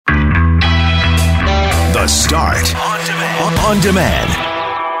The Start. On demand. On demand.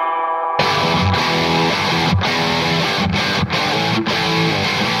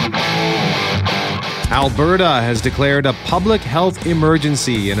 Alberta has declared a public health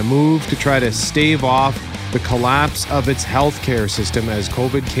emergency in a move to try to stave off the collapse of its healthcare system as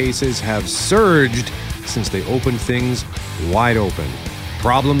COVID cases have surged since they opened things wide open.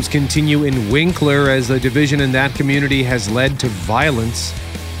 Problems continue in Winkler as the division in that community has led to violence.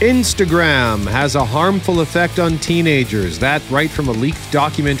 Instagram has a harmful effect on teenagers. That right from a leaked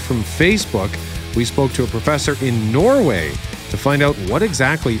document from Facebook. We spoke to a professor in Norway to find out what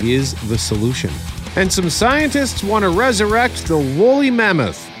exactly is the solution. And some scientists want to resurrect the woolly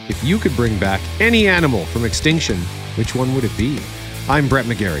mammoth. If you could bring back any animal from extinction, which one would it be? I'm Brett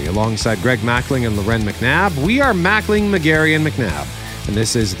McGarry, alongside Greg Mackling and Loren McNabb. We are Mackling, McGarry, and McNabb. And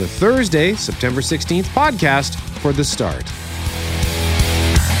this is the Thursday, September 16th podcast for The Start.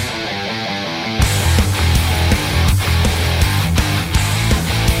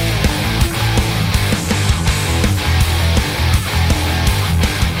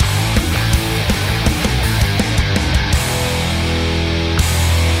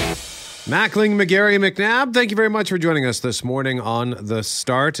 Mackling, McGarry, McNabb, thank you very much for joining us this morning on The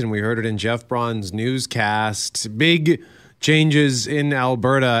Start. And we heard it in Jeff Braun's newscast. Big changes in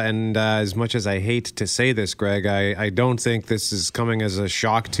Alberta. And as much as I hate to say this, Greg, I don't think this is coming as a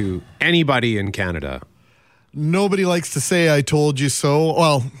shock to anybody in Canada. Nobody likes to say I told you so.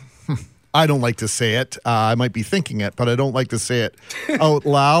 Well, I don't like to say it. I might be thinking it, but I don't like to say it out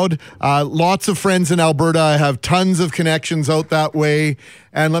loud. Lots of friends in Alberta. I have tons of connections out that way.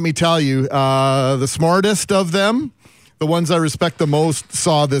 And let me tell you, the smartest of them, the ones I respect the most,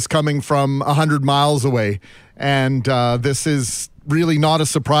 saw this coming from 100 miles away. And this is really not a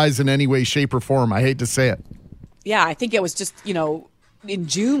surprise in any way, shape, or form. I hate to say it. Yeah, I think it was just, in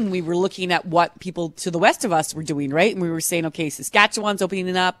June, we were looking at what people to the west of us were doing, right? And we were saying, okay, Saskatchewan's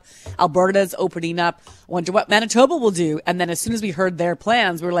opening up, Alberta's opening up. I wonder what Manitoba will do. And then as soon as we heard their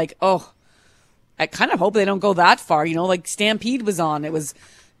plans, we were like, oh, I kind of hope they don't go that far. Like Stampede was on. It was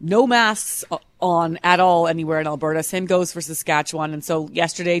no masks on at all anywhere in Alberta. Same goes for Saskatchewan. And so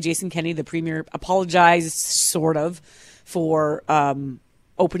yesterday, Jason Kenney, the premier, apologized sort of for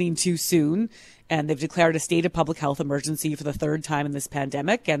opening too soon. And they've declared a state of public health emergency for the third time in this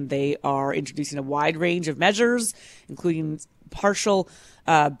pandemic. And they are introducing a wide range of measures, including partial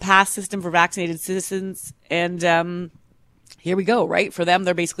pass system for vaccinated citizens. And here we go, right? For them,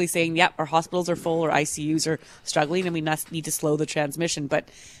 they're basically saying, yep, our hospitals are full, our ICUs are struggling, and we need to slow the transmission. But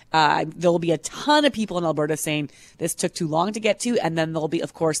there'll be a ton of people in Alberta saying this took too long to get to. And then there'll be,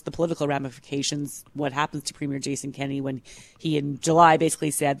 of course, the political ramifications. What happens to Premier Jason Kenney when he in July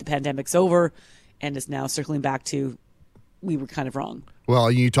basically said the pandemic's over, and is now circling back to, we were kind of wrong.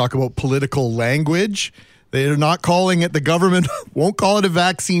 Well, you talk about political language. They're not calling it, the government won't call it a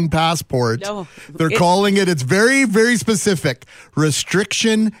vaccine passport. No. They're calling it, it's very, very specific,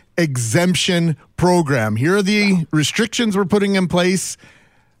 restriction exemption program. Here are the restrictions we're putting in place.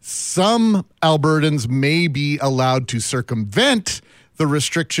 Some Albertans may be allowed to circumvent the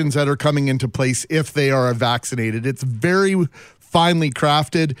restrictions that are coming into place if they are vaccinated. It's very finely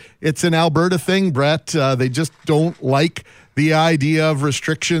crafted. It's an Alberta thing, Brett. They just don't like the idea of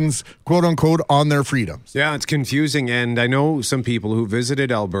restrictions, quote unquote, on their freedoms. Yeah, it's confusing. And I know some people who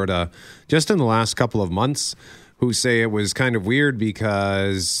visited Alberta just in the last couple of months who say it was kind of weird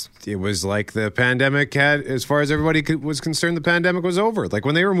because it was like the pandemic had, as far as everybody was concerned, the pandemic was over. Like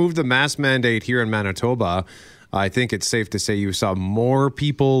when they removed the mask mandate here in Manitoba, I think it's safe to say you saw more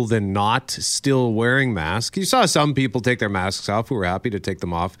people than not still wearing masks. You saw some people take their masks off who were happy to take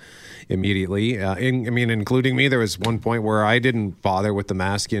them off immediately. Including me. There was one point where I didn't bother with the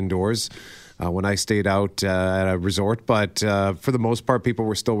mask indoors when I stayed out at a resort. But for the most part, people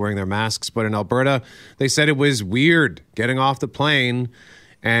were still wearing their masks. But in Alberta, they said it was weird getting off the plane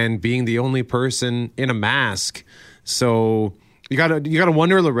and being the only person in a mask. So You gotta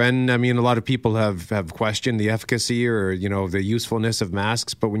wonder, Loren. I mean, a lot of people have questioned the efficacy or the usefulness of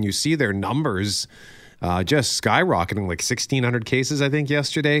masks, but when you see their numbers just skyrocketing, like 1,600 cases, I think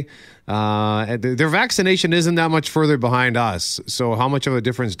yesterday, their vaccination isn't that much further behind us. So, how much of a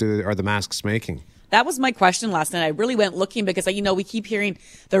difference are the masks making? That was my question last night. I really went looking because, we keep hearing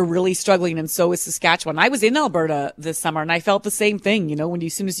they're really struggling, and so is Saskatchewan. I was in Alberta this summer, and I felt the same thing.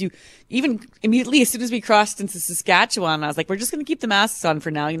 As soon as we crossed into Saskatchewan, I was like, we're just going to keep the masks on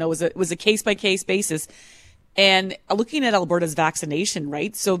for now. It was a case-by-case basis. And looking at Alberta's vaccination,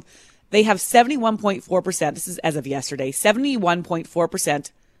 right? So they have 71.4%. This is as of yesterday,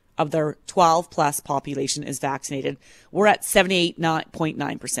 71.4% of their 12-plus population is vaccinated. We're at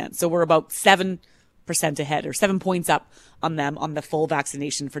 78.9%. So we're about 7 ahead, or 7 points up on them on the full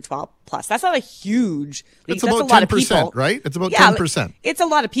vaccination for 12 plus. That's not a huge lead. It's about 10%, right? It's about 10%. It's a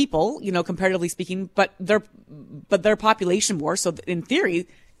lot of people, comparatively speaking, but their population more. So in theory,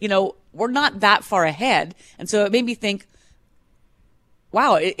 we're not that far ahead. And so it made me think,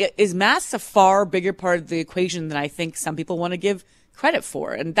 wow, is masks a far bigger part of the equation than I think some people want to give credit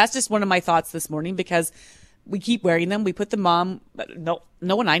for? And that's just one of my thoughts this morning, because we keep wearing them. We put them on. But no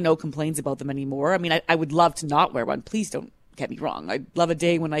one I know complains about them anymore. I mean, I would love to not wear one. Please don't get me wrong. I'd love a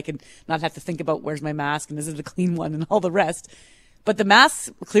day when I can not have to think about where's my mask and is it a clean one and all the rest. But the masks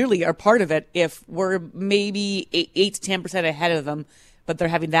clearly are part of it if we're maybe 8 to 10% ahead of them, but they're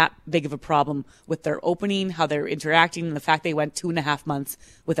having that big of a problem with their opening, how they're interacting, and the fact they went 2.5 months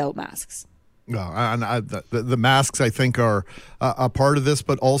without masks. No, and the masks, I think, are a part of this,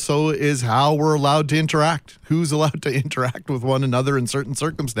 but also is how we're allowed to interact. Who's allowed to interact with one another in certain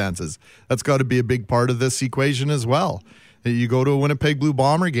circumstances? That's got to be a big part of this equation as well. You go to a Winnipeg Blue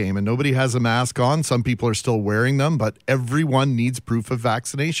Bomber game and nobody has a mask on. Some people are still wearing them, but everyone needs proof of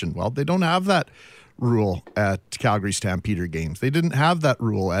vaccination. Well, they don't have that rule at Calgary Stampeder games. They didn't have that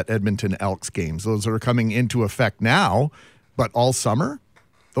rule at Edmonton Elks games. Those are coming into effect now, but all summer,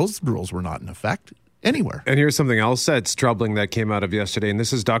 those rules were not in effect anywhere. And here's something else that's troubling that came out of yesterday, and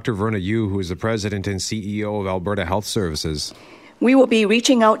this is Dr. Verna Yu, who is the president and CEO of Alberta Health Services. We will be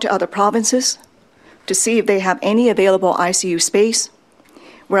reaching out to other provinces to see if they have any available ICU space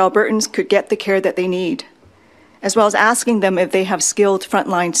where Albertans could get the care that they need, as well as asking them if they have skilled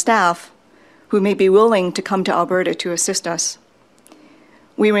frontline staff who may be willing to come to Alberta to assist us.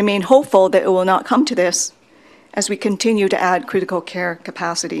 We remain hopeful that it will not come to this as we continue to add critical care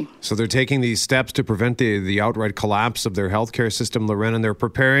capacity. So they're taking these steps to prevent the outright collapse of their healthcare system, Loren, and they're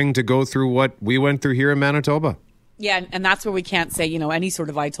preparing to go through what we went through here in Manitoba. Yeah, and that's where we can't say, any sort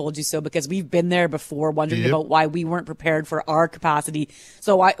of I told you so, because we've been there before, wondering about why we weren't prepared for our capacity.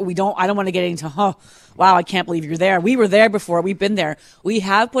 So I don't want to get into, wow, I can't believe you're there. We were there before. We've been there. We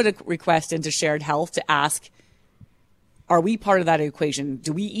have put a request into Shared Health to ask, are we part of that equation?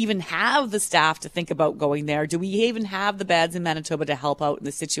 Do we even have the staff to think about going there? Do we even have the beds in Manitoba to help out in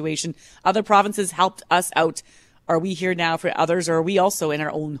this situation? Other provinces helped us out. Are we here now for others, or are we also in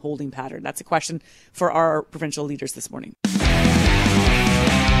our own holding pattern? That's a question for our provincial leaders this morning.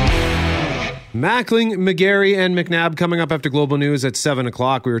 Mackling, McGarry, and McNabb coming up after Global News at 7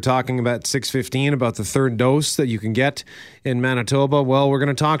 o'clock. We were talking about 6:15 about the third dose that you can get in Manitoba. Well, we're going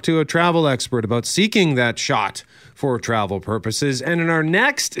to talk to a travel expert about seeking that shot for travel purposes. And in our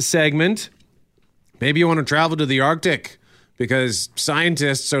next segment, maybe you want to travel to the Arctic because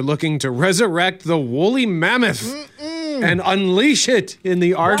scientists are looking to resurrect the woolly mammoth and unleash it in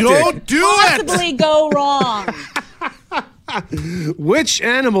the Arctic. Don't do it! Possibly go wrong. Which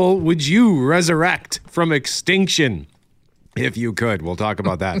animal would you resurrect from extinction if you could? We'll talk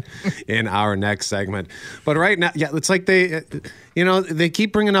about that in our next segment. But right now, it's like they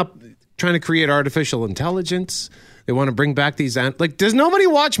keep bringing up trying to create artificial intelligence. They want to bring back these, does nobody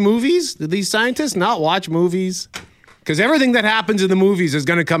watch movies? Do these scientists not watch movies? Because everything that happens in the movies is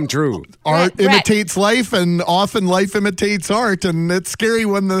going to come true. Art imitates life, and often life imitates art, and it's scary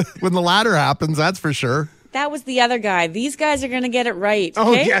when the latter happens, that's for sure. That was the other guy. These guys are going to get it right.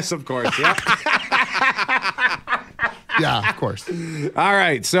 Okay? Oh, yes, of course. Yeah. Yeah, of course. All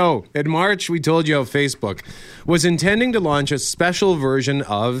right. So in March, we told you how Facebook was intending to launch a special version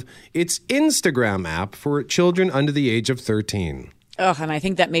of its Instagram app for children under the age of 13. And I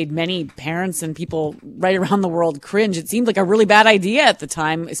think that made many parents and people right around the world cringe. It seemed like a really bad idea at the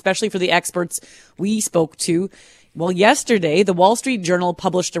time, especially for the experts we spoke to. Well, yesterday, the Wall Street Journal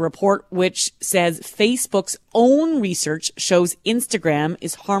published a report which says Facebook's own research shows Instagram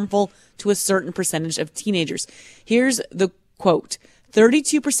is harmful to a certain percentage of teenagers. Here's the quote.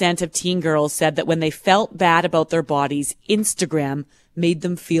 32% of teen girls said that when they felt bad about their bodies, Instagram made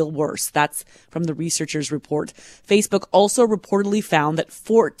them feel worse. That's from the researchers' report. Facebook also reportedly found that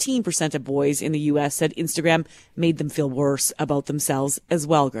 14% of boys in the U.S. said Instagram made them feel worse about themselves as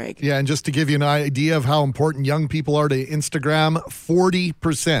well, Greg. Yeah, and just to give you an idea of how important young people are to Instagram,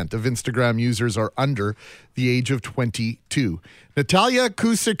 40% of Instagram users are under the age of 22. Natalia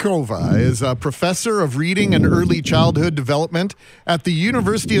Kusikova is a professor of reading and early childhood development at the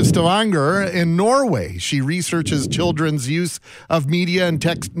University of Stavanger in Norway. She researches children's use of media and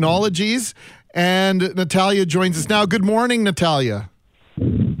technologies. And Natalia joins us now. Good morning, Natalia.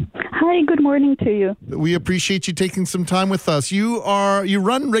 Hi, good morning to you. We appreciate you taking some time with us. You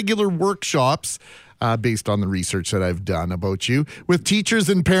run regular workshops based on the research that I've done about you, with teachers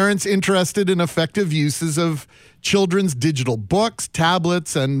and parents interested in effective uses of children's digital books,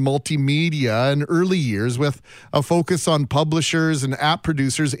 tablets, and multimedia in early years, with a focus on publishers and app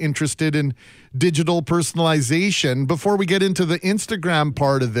producers interested in digital personalization. Before we get into the Instagram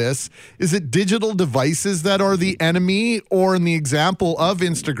part of this, is it digital devices that are the enemy, or in the example of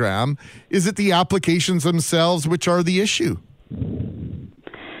Instagram, is it the applications themselves which are the issue?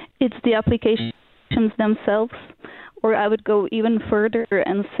 It's the applications themselves, or I would go even further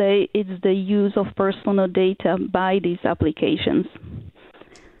and say it's the use of personal data by these applications.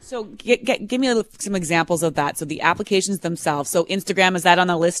 So give me some examples of that. So the applications themselves. So Instagram, is that on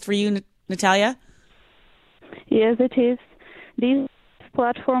the list for you, Natalia? Yes, it is. These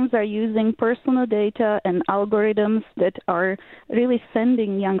platforms are using personal data and algorithms that are really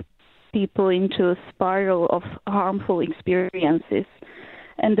sending young people into a spiral of harmful experiences.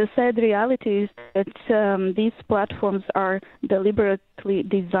 And the sad reality is that these platforms are deliberately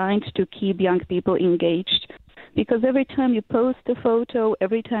designed to keep young people engaged. Because every time you post a photo,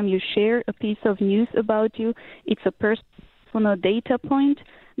 every time you share a piece of news about you, it's a personal data point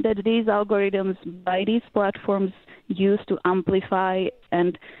that these algorithms by these platforms use to amplify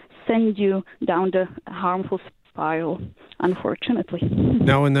and send you down the harmful spiral, unfortunately.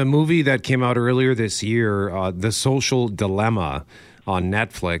 Now, in the movie that came out earlier this year, The Social Dilemma on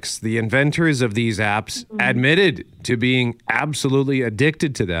Netflix, the inventors of these apps admitted to being absolutely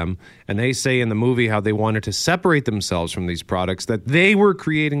addicted to them. And they say in the movie how they wanted to separate themselves from these products that they were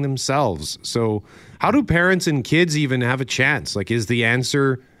creating themselves. So how do parents and kids even have a chance? Like, is the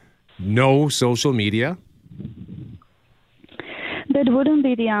answer no social media? That wouldn't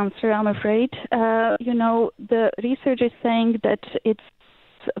be the answer, I'm afraid. The research is saying that it's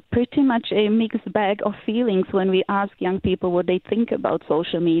pretty much a mixed bag of feelings when we ask young people what they think about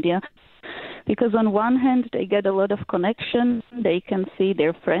social media. Because on one hand, they get a lot of connection, they can see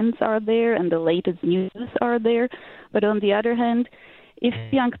their friends are there and the latest news are there. But on the other hand, if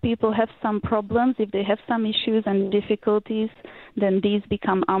young people have some problems, if they have some issues and difficulties, then these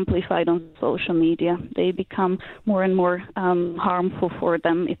become amplified on social media. They become more and more harmful for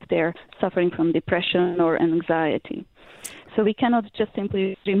them if they're suffering from depression or anxiety. So we cannot just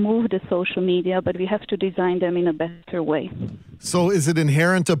simply remove the social media, but we have to design them in a better way. So is it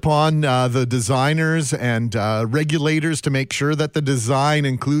inherent upon the designers and regulators to make sure that the design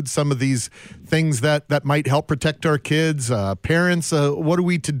includes some of these things that might help protect our kids? Parents, what are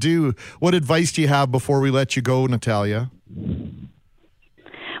we to do? What advice do you have before we let you go, Natalia?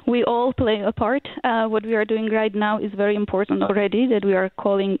 We all play a part. What we are doing right now is very important already, that we are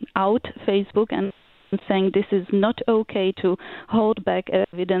calling out Facebook and saying this is not okay to hold back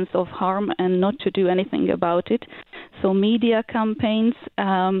evidence of harm and not to do anything about it. So media campaigns,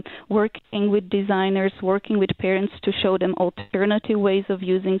 working with designers, working with parents to show them alternative ways of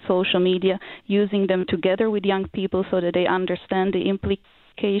using social media, using them together with young people so that they understand the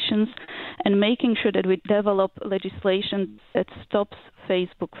implications, and making sure that we develop legislation that stops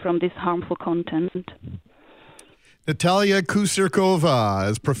Facebook from this harmful content. Natalia Kusirkova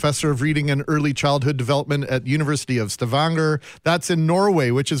is professor of reading and early childhood development at University of Stavanger. That's in Norway,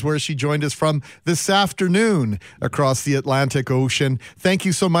 which is where she joined us from this afternoon across the Atlantic Ocean. Thank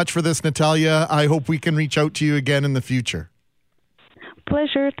you so much for this, Natalia. I hope we can reach out to you again in the future.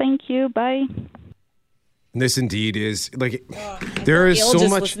 Pleasure. Thank you. Bye. This indeed is like there is so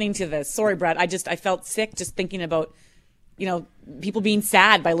just much listening to this. Sorry, Brad. I felt sick just thinking about, people being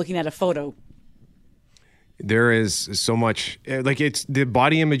sad by looking at a photo. There is so much, it's the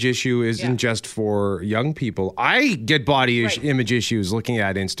body image issue isn't just for young people. I get body image issues looking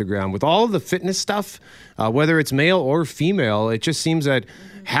at Instagram with all of the fitness stuff, whether it's male or female. It just seems that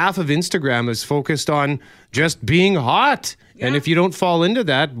half of Instagram is focused on just being hot. Yeah. And if you don't fall into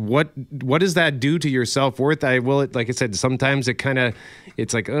that, what does that do to your self-worth? Like I said, sometimes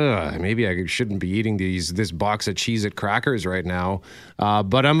it's like, maybe I shouldn't be eating this box of Cheez-It crackers right now.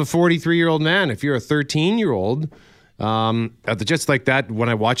 But I'm a 43-year-old man. If you're a 13-year-old, just like that, when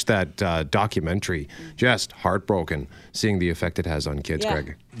I watched that documentary, just heartbroken seeing the effect it has on kids,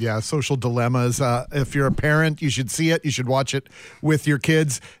 Greg. Yeah, social dilemmas. If you're a parent, you should see it. You should watch it with your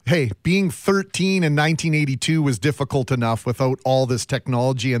kids. Hey, being 13 in 1982 was difficult enough without all this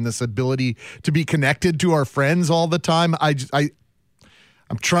technology and this ability to be connected to our friends all the time.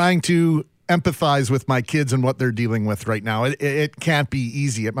 I'm trying to empathize with my kids and what they're dealing with right now. It can't be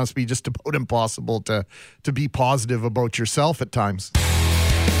easy. It must be just about impossible to be positive about yourself at times.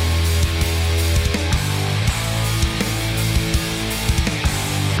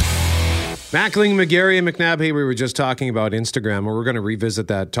 Mackling, McGarry, and McNabb. Hey, we were just talking about Instagram, and we're going to revisit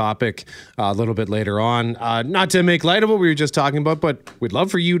that topic a little bit later on. Not to make light of what we were just talking about, but we'd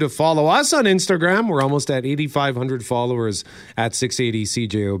love for you to follow us on Instagram. We're almost at 8,500 followers at 680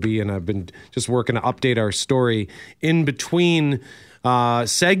 CJOB, and I've been just working to update our story in between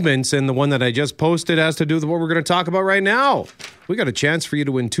segments, and the one that I just posted has to do with what we're going to talk about right now. We got a chance for you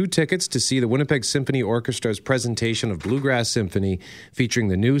to win 2 tickets to see the Winnipeg Symphony Orchestra's presentation of Bluegrass Symphony featuring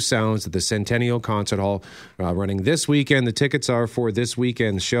the new sounds at the Centennial Concert Hall running this weekend. The tickets are for this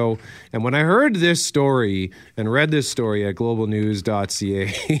weekend's show. And when I heard this story and read this story at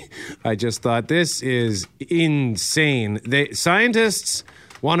globalnews.ca, I just thought, this is insane. Scientists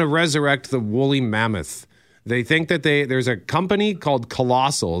want to resurrect the woolly mammoth. They think that there's a company called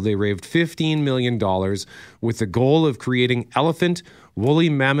Colossal. They raised $15 million with the goal of creating elephant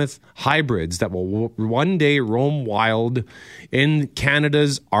woolly mammoth hybrids that will one day roam wild in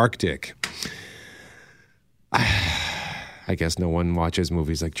Canada's Arctic. I guess no one watches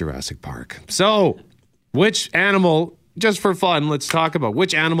movies like Jurassic Park. So, which animal, just for fun, let's talk about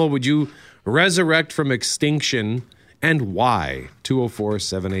which animal would you resurrect from extinction and why?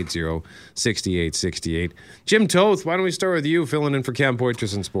 204-780-6868. Jim Toth, why don't we start with you, filling in for Cam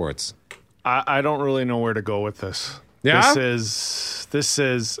Poitras in sports? I don't really know where to go with this. Yeah? This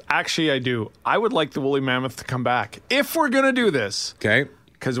is actually, I do. I would like the woolly mammoth to come back if we're going to do this. Okay.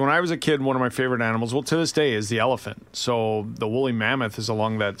 Because when I was a kid, one of my favorite animals, well, to this day, is the elephant. So the woolly mammoth is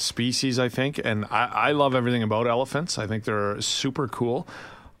along that species, I think. And I love everything about elephants. I think they're super cool.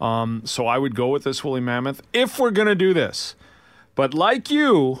 So I would go with this woolly mammoth if we're going to do this. But like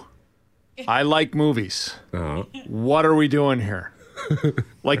you, I like movies. Uh-huh. What are we doing here?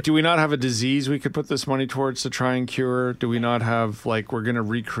 Like, do we not have a disease we could put this money towards to try and cure? Do we not have, like, we're going to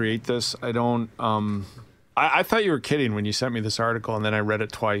recreate this? I don't, I thought you were kidding when you sent me this article, and then I read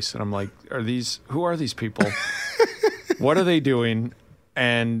it twice, and I'm like, who are these people? What are they doing?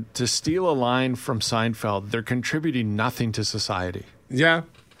 And to steal a line from Seinfeld, they're contributing nothing to society. Yeah.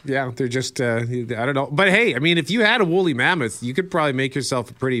 Yeah, they're just, I don't know. But hey, I mean, if you had a woolly mammoth, you could probably make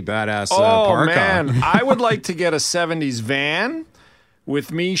yourself a pretty badass parka. Man, I would like to get a 70s van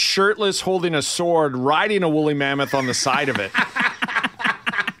with me shirtless holding a sword, riding a woolly mammoth on the side of it.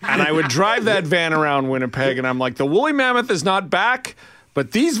 And I would drive that van around Winnipeg, and I'm like, the woolly mammoth is not back,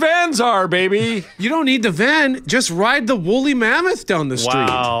 but these vans are, baby. You don't need the van. Just ride the woolly mammoth down the street.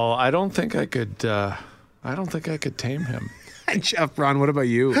 Wow, I don't think I could tame him. Jeff Braun, what about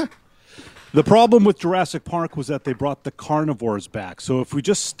you? The problem with Jurassic Park was that they brought the carnivores back. So if we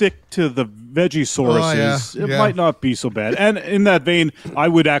just stick to the Vegisauruses, it might not be so bad. And in that vein, I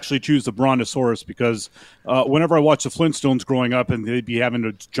would actually choose the Brontosaurus because whenever I watched the Flintstones growing up and they'd be having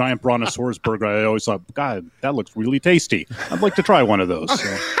a giant Brontosaurus burger, I always thought, God, that looks really tasty. I'd like to try one of those.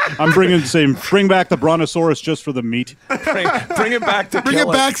 So I'm bring back the Brontosaurus just for the meat. Bring it back to Bring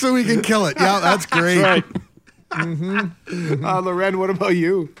it back so we can kill it. Yeah, that's great. Right. Loren, what about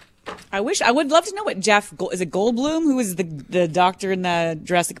you? I would love to know what is it Goldblum, who is the doctor in the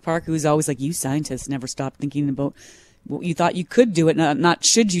Jurassic Park, who's always like, you scientists never stop thinking about what you thought you could do it, not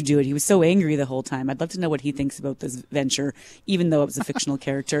should you do it. He was so angry the whole time. I'd love to know what he thinks about this venture, even though it was a fictional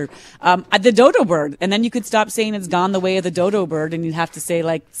character. The dodo bird, and then you could stop saying it's gone the way of the dodo bird, and you'd have to say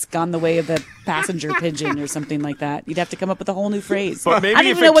like it's gone the way of the passenger pigeon or something like that. You'd have to come up with a whole new phrase. But maybe I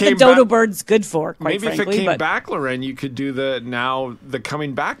don't even know what the dodo bird's good for. Quite maybe frankly, if it came back, Loren, you could do the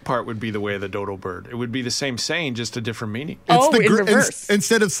coming back part would be the way of the dodo bird. It would be the same saying, just a different meaning. In reverse.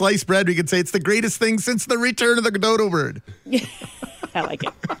 Instead of sliced bread, we could say it's the greatest thing since the return of the dodo bird. I like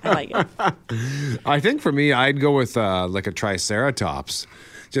it. I think for me, I'd go with like a Triceratops.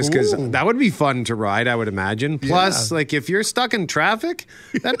 Just because that would be fun to ride, I would imagine. Plus, like if you're stuck in traffic,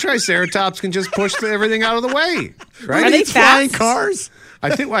 that Triceratops can just push everything out of the way. Right? Are they flying fast? cars?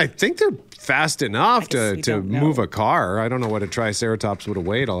 I think they're fast enough to move a car. I don't know what a Triceratops would have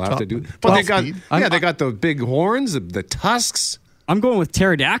weighed. I'll have to do. But they got the big horns, the tusks. I'm going with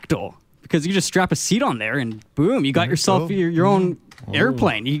pterodactyl because you just strap a seat on there and boom, you got yourself your own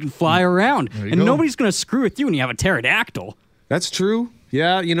airplane. You can fly around, and nobody's going to screw with you when you have a pterodactyl. That's true.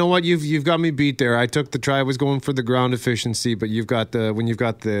 Yeah, you know what? You've got me beat there. I took the try. I was going for the ground efficiency, but you've got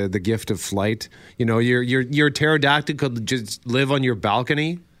the gift of flight. You know, your pterodactyl could just live on your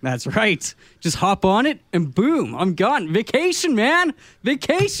balcony. That's right. Just hop on it and boom, I'm gone. Vacation, man.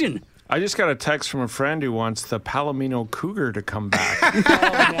 Vacation. I just got a text from a friend who wants the Palomino Cougar to come back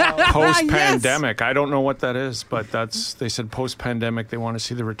Oh, post-pandemic. I don't know what that is, but they said post-pandemic they want to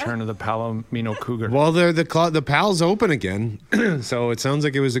see the return of the Palomino Cougar. Well, the Pal's open again, so it sounds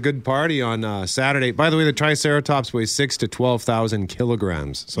like it was a good party on Saturday. By the way, the Triceratops weighs 6,000 to 12,000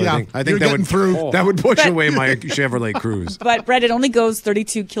 kilograms. So Yeah, I you're think getting through. that would push away my Chevrolet Cruze. But Brett, it only goes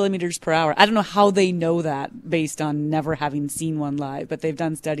 32 kilometers per hour. I don't know how they know that based on never having seen one live, but they've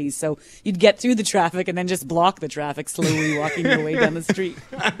done studies. So you'd get through the traffic and then just block the traffic slowly walking your way down the street.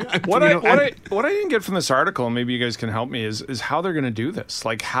 What I didn't get from this article, and maybe you guys can help me, is how they're going to do this.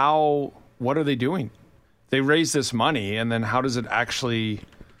 Like what are they doing? They raise this money, and then how does it actually...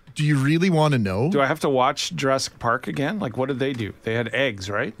 Do you really want to know? Do I have to watch Jurassic Park again? Like, what did they do? They had eggs,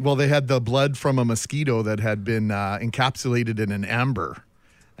 right? Well, they had the blood from a mosquito that had been encapsulated in an amber.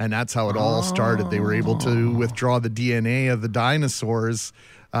 And that's how it all started. They were able to withdraw the DNA of the dinosaurs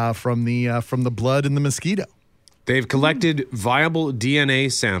from the blood in the mosquito. They've collected viable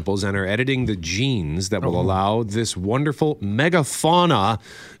DNA samples and are editing the genes that will allow this wonderful megafauna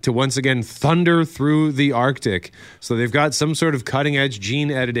to once again thunder through the Arctic. So they've got some sort of cutting-edge gene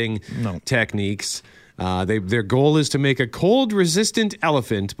editing techniques. Their goal is to make a cold-resistant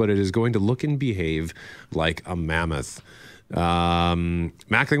elephant, but it is going to look and behave like a mammoth.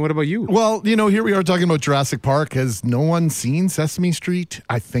 Mackling, what about you? Well, here we are talking about Jurassic Park. Has no one seen Sesame Street?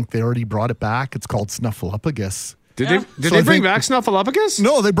 I think they already brought it back. It's called Snuffleupagus. Did they bring back Snuffleupagus?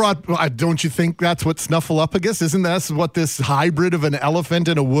 No, they brought... Don't you think that's what Snuffleupagus? Isn't that what this hybrid of an elephant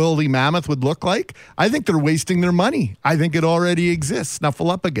and a woolly mammoth would look like? I think they're wasting their money. I think it already exists,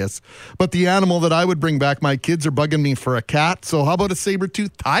 Snuffleupagus. But the animal that I would bring back, my kids are bugging me for a cat, so how about a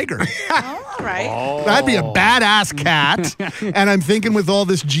saber-toothed tiger? All right. That'd be a badass cat. And I'm thinking with all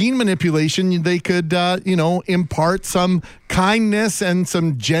this gene manipulation, they could, impart some kindness and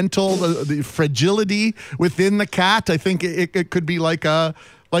some gentle fragility within the cat. I think it could be like a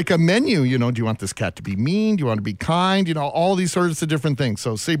menu. Do you want this cat to be mean? Do you want to be kind? All these sorts of different things.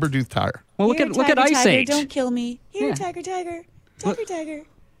 So saber-toothed tiger. Well, look at Ice Age. Don't kill me. Here, tiger. Tiger.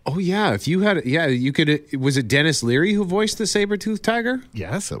 Oh, yeah. If you had... Yeah, you could... Was it Dennis Leary who voiced the saber-toothed tiger?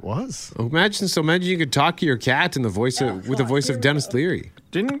 Yes, it was. Oh, imagine you could talk to your cat in the voice with the voice of Dennis Leary.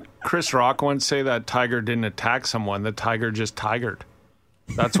 Didn't Chris Rock once say that tiger didn't attack someone? The tiger just tigered.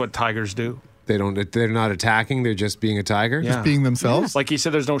 That's what tigers do. They're not attacking. They're just being a tiger. Just being themselves. Like he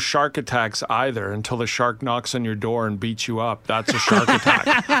said, there's no shark attacks either until the shark knocks on your door and beats you up. That's a shark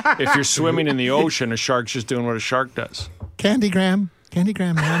attack. If you're swimming in the ocean, a shark's just doing what a shark does. Candygram,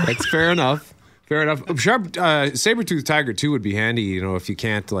 man. That's fair enough. Sharp saber-toothed tiger too would be handy. If you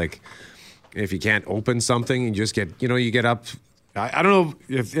can't open something, you just get you get up. I don't know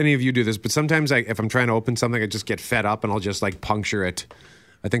if any of you do this, but sometimes if I'm trying to open something, I just get fed up and I'll just puncture it.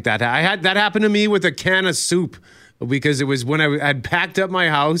 I think that happened to me with a can of soup, because it was when I had packed up my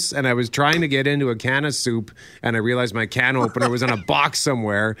house and I was trying to get into a can of soup and I realized my can opener was in a box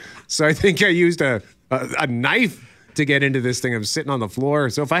somewhere. So I think I used a knife to get into this thing. I'm sitting on the floor.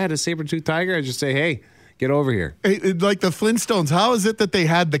 So if I had a saber-toothed tiger, I'd just say, hey, get over here. Like the Flintstones, how is it that they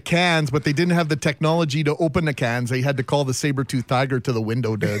had the cans, but they didn't have the technology to open the cans? They had to call the saber-toothed tiger to the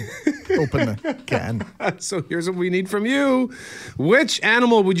window to open the can. So here's what we need from you. Which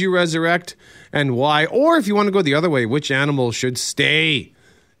animal would you resurrect and why? Or if you want to go the other way, which animal should stay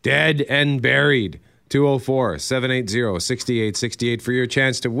dead and buried? 204-780-6868 for your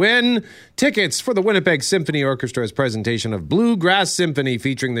chance to win tickets for the Winnipeg Symphony Orchestra's presentation of Bluegrass Symphony,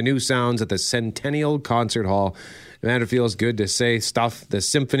 featuring the new sounds at the Centennial Concert Hall. Man, it feels good to say stuff. The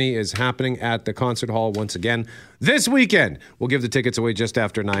symphony is happening at the concert hall once again this weekend. We'll give the tickets away just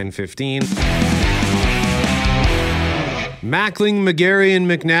after 9:15. Mackling, McGarry, and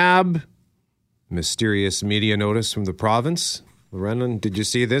McNabb. Mysterious media notice from the province. Brennan, did you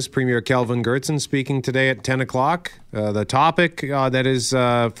see this? Premier Kelvin Gertsen speaking today at 10 o'clock. The topic that is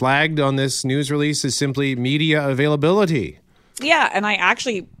flagged on this news release is simply media availability. Yeah, and I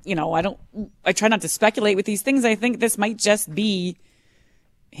actually, I try not to speculate with these things. I think this might just be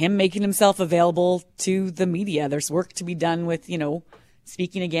him making himself available to the media. There's work to be done with,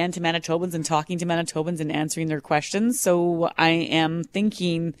 speaking again to Manitobans and talking to Manitobans and answering their questions. So I am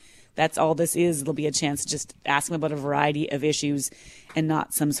thinking that's all this is. It'll be a chance to just ask him about a variety of issues and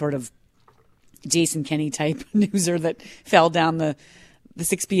not some sort of Jason Kenney type newser that fell down the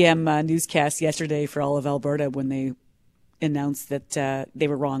 6 p.m. newscast yesterday for all of Alberta when they announced that they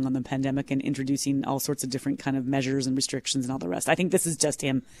were wrong on the pandemic and introducing all sorts of different kind of measures and restrictions and all the rest. I think this is just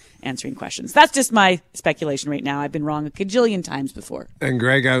him answering questions. That's just my speculation right now. I've been wrong a cajillion times before. And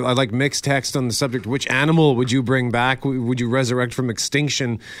Greg, I like mixed text on the subject. Which animal would you bring back? Would you resurrect from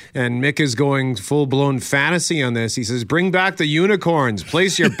extinction? And Mick is going full-blown fantasy on this. He says, bring back the unicorns.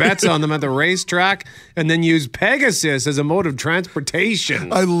 Place your bets on them at the racetrack and then use Pegasus as a mode of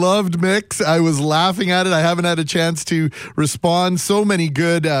transportation. I loved Mix. I was laughing at it. I haven't had a chance to respond. So many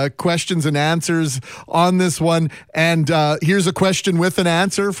good questions and answers on this one. And here's a question with an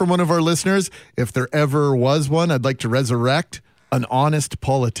answer from one of our listeners. If there ever was one, I'd like to resurrect an honest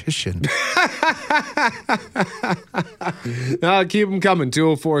politician. Keep them coming.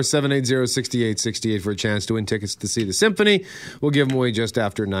 204-780-6868 for a chance to win tickets to see the symphony. We'll give them away just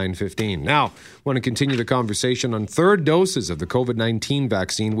after 9:15. Now, want to continue the conversation on third doses of the COVID-19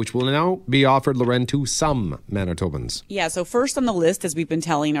 vaccine, which will now be offered, Loren, to some Manitobans. Yeah, so first on the list, as we've been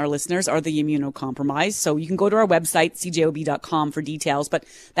telling our listeners, are the immunocompromised. So you can go to our website, cjob.com, for details, but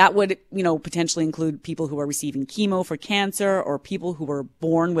that would, potentially include people who are receiving chemo for cancer or people who were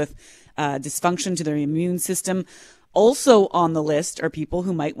born with dysfunction to their immune system. Also on the list are people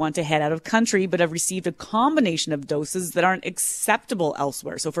who might want to head out of country but have received a combination of doses that aren't acceptable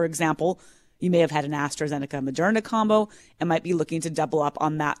elsewhere. So, for example, you may have had an AstraZeneca-Moderna combo and might be looking to double up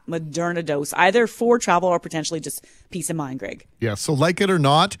on that Moderna dose, either for travel or potentially just peace of mind, Greg. Yeah, so like it or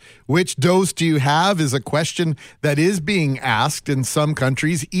not, which dose do you have is a question that is being asked in some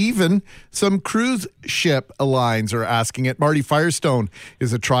countries. Even some cruise ship lines are asking it. Marty Firestone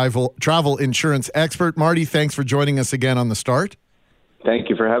is a travel insurance expert. Marty, thanks for joining us again on The Start.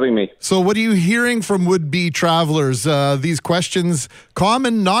 Thank you for having me. So what are you hearing from would-be travelers? These questions,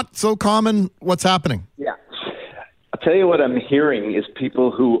 common, not so common? What's happening? Yeah. I'll tell you what I'm hearing is people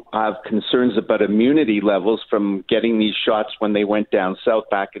who have concerns about immunity levels from getting these shots when they went down south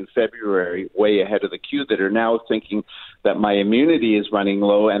back in February, way ahead of the queue, that are now thinking that my immunity is running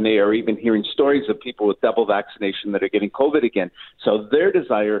low, and they are even hearing stories of people with double vaccination that are getting COVID again. So their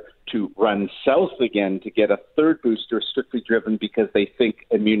desire to run south again to get a third booster is strictly driven because they think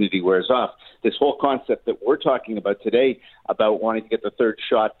immunity wears off. This whole concept that we're talking about today about wanting to get the third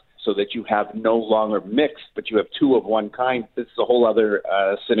shot so that you have no longer mixed, but you have two of one kind, this is a whole other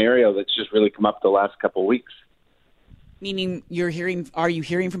scenario that's just really come up the last couple of weeks. Meaning are you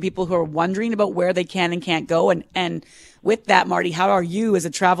hearing from people who are wondering about where they can and can't go? And with that, Marty, how are you as a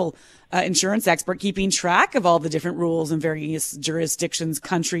travel insurance expert keeping track of all the different rules in various jurisdictions,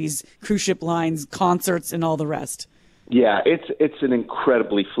 countries, cruise ship lines, concerts, and all the rest? Yeah, it's an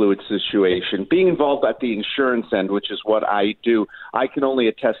incredibly fluid situation. Being involved at the insurance end, which is what I do, I can only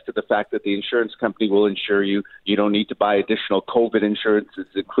attest to the fact that the insurance company will insure you. You don't need to buy additional COVID insurance.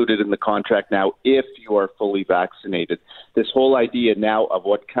 It's included in the contract now if you are fully vaccinated. This whole idea now of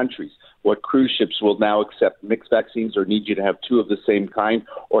what countries, what cruise ships will now accept mixed vaccines or need you to have two of the same kind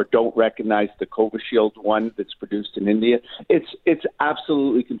or don't recognize the Covishield one that's produced in India. It's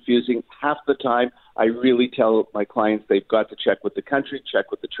absolutely confusing. Half the time, I really tell my clients they've got to check with the country,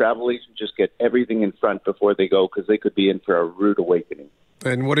 check with the travel agent, just get everything in front before they go because they could be in for a rude awakening.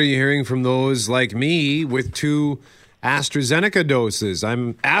 And what are you hearing from those like me with two AstraZeneca doses?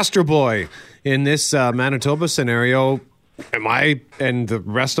 I'm Astro Boy in this Manitoba scenario. Am I and the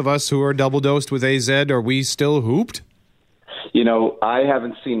rest of us who are double dosed with AZ, are we still hooped? I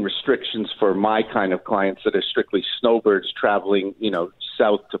haven't seen restrictions for my kind of clients that are strictly snowbirds traveling,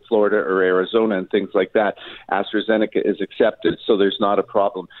 south to Florida or Arizona and things like that. AstraZeneca is accepted, so there's not a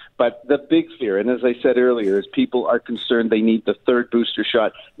problem. But the big fear, and as I said earlier, is people are concerned they need the third booster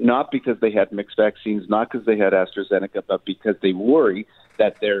shot, not because they had mixed vaccines, not because they had AstraZeneca, but because they worry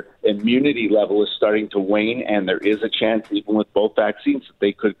that their immunity level is starting to wane, and there is a chance, even with both vaccines, that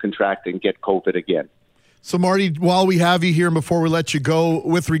they could contract and get COVID again. So, Marty, while we have you here and before we let you go,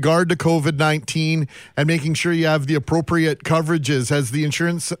 with regard to COVID-19 and making sure you have the appropriate coverages, has the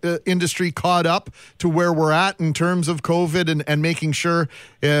insurance industry caught up to where we're at in terms of COVID and making sure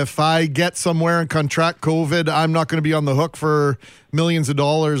if I get somewhere and contract COVID, I'm not going to be on the hook for millions of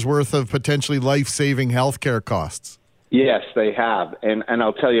dollars worth of potentially life-saving healthcare costs? Yes, they have. And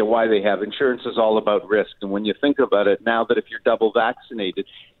I'll tell you why they have. Insurance is all about risk. And when you think about it, now that if you're double vaccinated,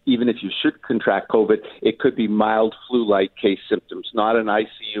 even if you should contract COVID, it could be mild flu-like case symptoms, not an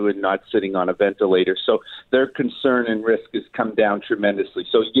ICU and not sitting on a ventilator. So their concern and risk has come down tremendously.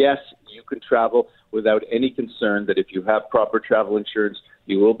 So yes, you can travel without any concern that if you have proper travel insurance,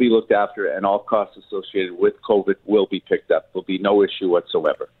 you will be looked after and all costs associated with COVID will be picked up. There'll be no issue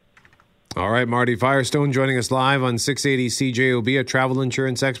whatsoever. All right, Marty Firestone joining us live on 680 CJOB, a travel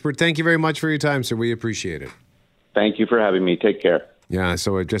insurance expert. Thank you very much for your time, sir. We appreciate it. Thank you for having me. Take care. Yeah,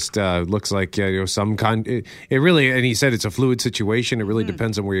 so it just looks like some kind. It really, and he said it's a fluid situation. It really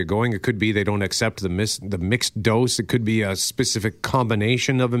depends on where you're going. It could be they don't accept the mixed dose. It could be a specific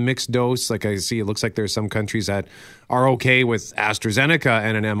combination of a mixed dose. Like I see, it looks like there's some countries that are okay with AstraZeneca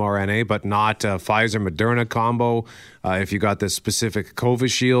and an mRNA, but not Pfizer Moderna combo. If you got the specific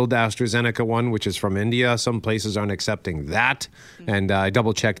Covishield AstraZeneca one, which is from India, some places aren't accepting that. And I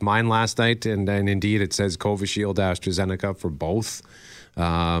double checked mine last night, and indeed it says Covishield AstraZeneca for both. So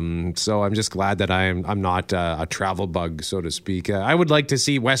I'm just glad that I'm not a travel bug, so to speak. I would like to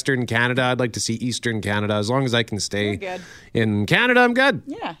see Western Canada. I'd like to see Eastern Canada. As long as I can stay in Canada, I'm good.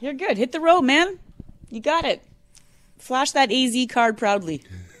 Yeah, you're good. Hit the road, man. You got it. Flash that AZ card proudly.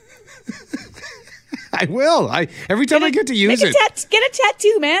 I will. Every time I get to use it. Get a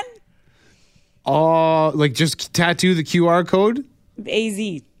tattoo, man. Oh, like just tattoo the QR code?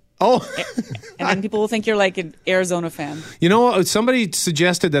 AZ. Oh. And then people will think you're like an Arizona fan. You know, somebody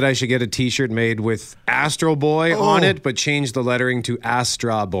suggested that I should get a T-shirt made with Astro Boy on it, but change the lettering to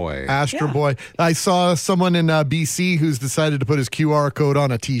Astra Boy. Astro Boy. I saw someone in BC who's decided to put his QR code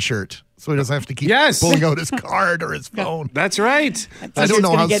on a T-shirt. So he doesn't have to keep pulling out his card or his phone. That's right. I don't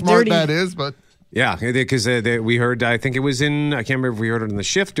know how smart that is, but... Yeah, because we heard, I think it was I can't remember if we heard it in the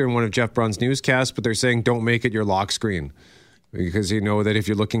shift or in one of Jeff Braun's newscasts, but they're saying don't make it your lock screen. Because you know that if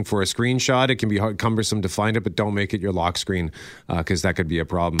you're looking for a screenshot, it can be cumbersome to find it, but don't make it your lock screen because that could be a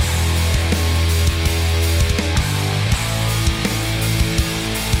problem.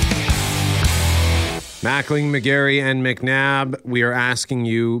 Mackling, McGarry, and McNabb, we are asking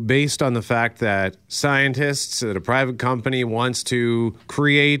you, based on the fact that scientists at a private company wants to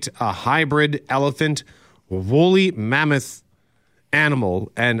create a hybrid elephant woolly mammoth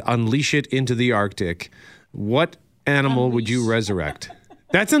animal and unleash it into the Arctic, what animal would you resurrect?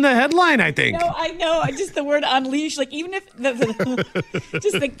 That's in the headline, I think. No, I know. Just the word unleash, like even if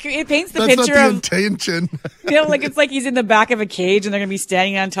it paints the That's picture not the of intention. like it's like he's in the back of a cage and they're gonna be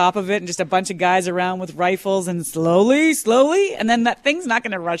standing on top of it and just a bunch of guys around with rifles and slowly, and then that thing's not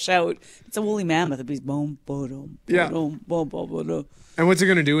gonna rush out. It's a woolly mammoth. It'll be boom, boom, boom, boom, boom. And what's it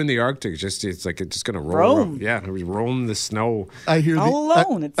going to do in the Arctic? It's just going to roam. Yeah, roam the snow. I hear all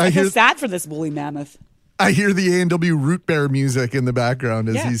alone. It's I feel sad for this woolly mammoth. I hear the A&W Root Bear music in the background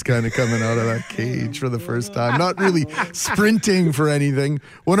as he's kind of coming out of that cage for the first time. Not really sprinting for anything.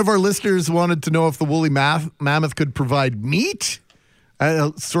 One of our listeners wanted to know if the woolly mammoth could provide meat.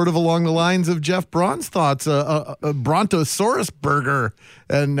 Sort of along the lines of Jeff Braun's thoughts, a Brontosaurus burger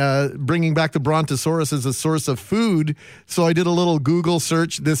and bringing back the Brontosaurus as a source of food. So I did a little Google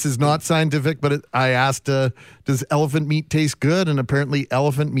search. This is not scientific, but I asked, does elephant meat taste good? And apparently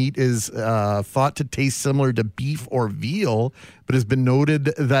elephant meat is thought to taste similar to beef or veal, but has been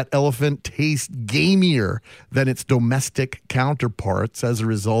noted that elephant tastes gamier than its domestic counterparts. As a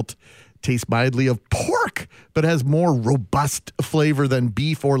result, tastes mildly of pork, but has more robust flavor than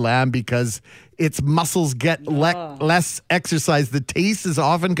beef or lamb because its muscles get less exercise. The taste is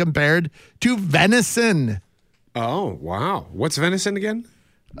often compared to venison. Oh, wow. What's venison again?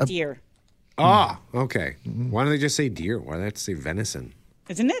 Deer. Okay. Why don't they just say deer? Why do they have to say venison?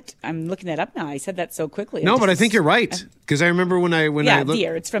 Isn't it? I'm looking it up now. I said that so quickly. No, but I think you're right. Because I remember when I looked...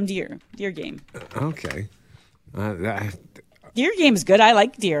 deer. It's from deer. Deer game. Okay. Deer game is good. I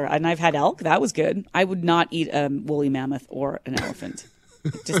like deer, and I've had elk. That was good. I would not eat a woolly mammoth or an elephant.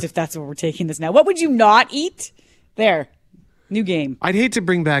 Just if that's where we're taking this now. What would you not eat? There. New game. I'd hate to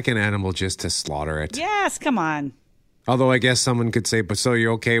bring back an animal just to slaughter it. Yes, come on. Although I guess someone could say, but so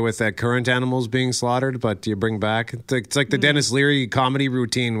you're okay with that current animals being slaughtered, but you bring back... It's like the Dennis Leary comedy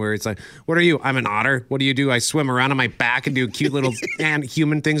routine where it's like, what are you? I'm an otter. What do? I swim around on my back and do cute little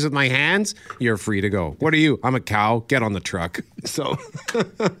human things with my hands? You're free to go. What are you? I'm a cow. Get on the truck. So,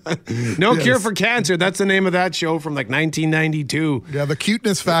 No Cure for Cancer. That's the name of that show from like 1992. Yeah, the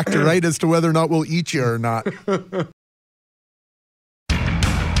cuteness factor, right, as to whether or not we'll eat you or not.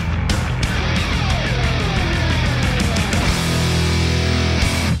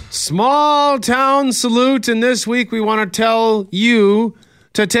 Small town salute, and this week we want to tell you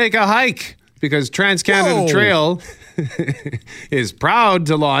to take a hike because Trans-Canada Trail is proud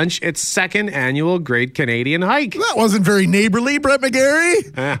to launch its second annual Great Canadian Hike. That wasn't very neighborly, Brett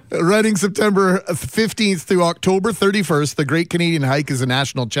McGarry. Running September 15th through October 31st, the Great Canadian Hike is a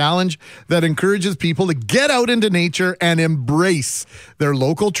national challenge that encourages people to get out into nature and embrace their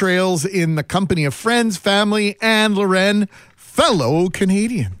local trails in the company of friends, family, and fellow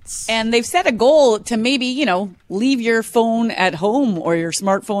Canadians. And they've set a goal to maybe, leave your phone at home or your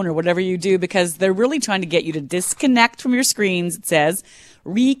smartphone or whatever you do, because they're really trying to get you to disconnect from your screens, it says,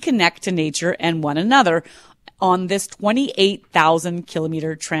 reconnect to nature and one another on this 28,000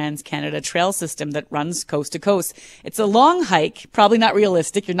 kilometer Trans-Canada Trail system that runs coast to coast. It's a long hike, probably not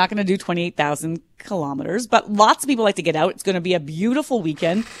realistic. You're not going to do 28,000 kilometers, but lots of people like to get out. It's going to be a beautiful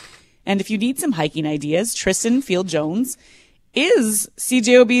weekend. And if you need some hiking ideas, Tristan Field-Jones is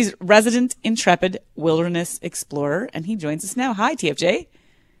CJOB's resident intrepid wilderness explorer, and he joins us now. Hi, TFJ.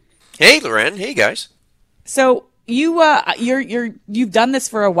 Hey, Loren. Hey, guys. So you've done this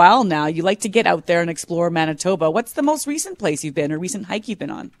for a while now. You like to get out there and explore Manitoba. What's the most recent place you've been, or recent hike you've been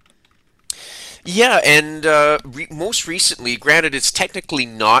on? Yeah, and most recently, granted, it's technically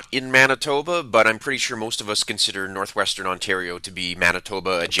not in Manitoba, but I'm pretty sure most of us consider northwestern Ontario to be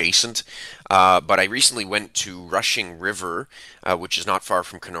Manitoba adjacent. But I recently went to Rushing River, which is not far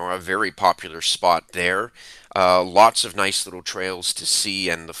from Kenora, a very popular spot there. Lots of nice little trails to see,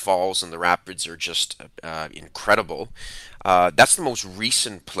 and the falls and the rapids are just incredible. That's the most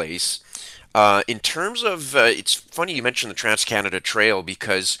recent place. In terms of, it's funny you mentioned the Trans-Canada Trail,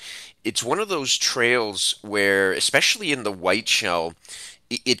 because it's one of those trails where, especially in the Whiteshell,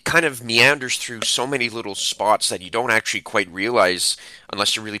 it kind of meanders through so many little spots that you don't actually quite realize,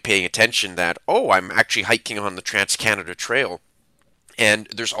 unless you're really paying attention, that, oh, I'm actually hiking on the Trans-Canada Trail. And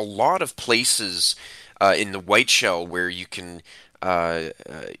there's a lot of places in the Whiteshell where you can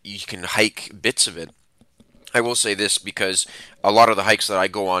hike bits of it. I will say this, because a lot of the hikes that I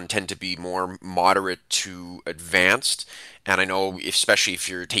go on tend to be more moderate to advanced, and I know, especially if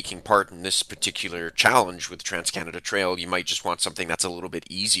you're taking part in this particular challenge with Trans-Canada Trail, you might just want something that's a little bit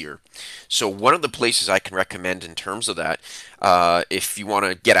easier. So one of the places I can recommend in terms of that, if you want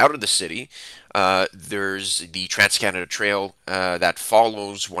to get out of the city, there's the Trans-Canada Trail that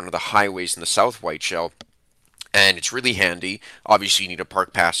follows one of the highways in the South Whiteshell. And it's really handy. Obviously, you need a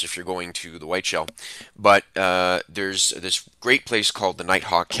park pass if you're going to the Whiteshell. But there's this great place called the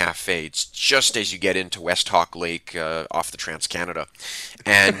Nighthawk Cafe. It's just as you get into West Hawk Lake off the Trans-Canada.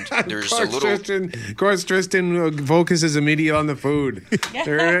 And there's a little... Of course, Tristan focuses immediately on the food.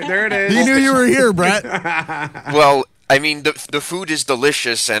 There it is. He knew you were here, Brett. Well, I mean, the food is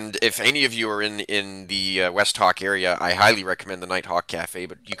delicious, and if any of you are in the West Hawk area, I highly recommend the Nighthawk Cafe,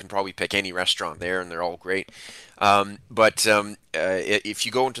 but you can probably pick any restaurant there, and they're all great. But if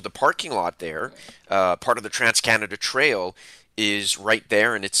you go into the parking lot there, part of the Trans-Canada Trail is right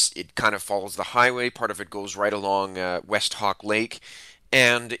there, and it kind of follows the highway. Part of it goes right along West Hawk Lake,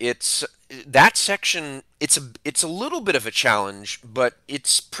 and it's that section. It's a little bit of a challenge, but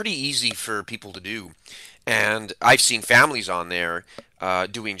it's pretty easy for people to do. And I've seen families on there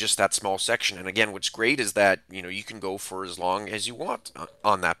doing just that small section. And again, what's great is that you can go for as long as you want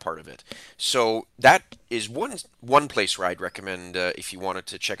on that part of it. So that is one place where I'd recommend if you wanted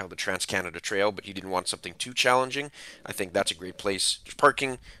to check out the Trans-Canada Trail, but you didn't want something too challenging. I think that's a great place. There's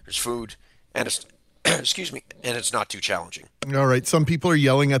parking, there's food, and it's excuse me, and it's not too challenging. All right, some people are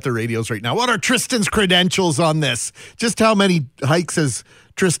yelling at the radios right now. What are Tristan's credentials on this? Just how many hikes has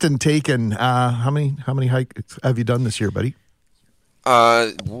Tristan taken? How many hikes have you done this year, buddy?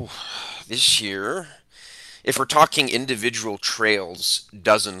 This year, if we're talking individual trails,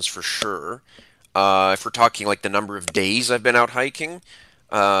 dozens for sure. If we're talking like the number of days I've been out hiking,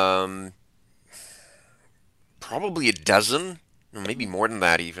 probably a dozen, maybe more than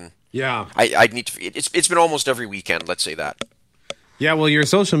that even. Yeah, I'd need to. It's been almost every weekend. Let's say that. Yeah, well, your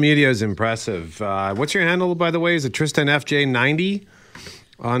social media is impressive. What's your handle, by the way? Is it TristanFJ90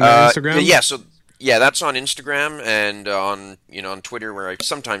 on Instagram? Yeah, that's on Instagram, and on Twitter, where I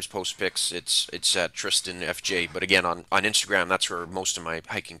sometimes post pics. It's at TristanFJ, but again on Instagram, that's where most of my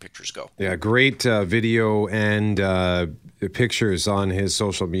hiking pictures go. Yeah, great video and pictures on his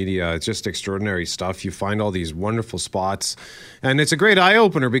social media. It's just extraordinary stuff. You find all these wonderful spots, and it's a great eye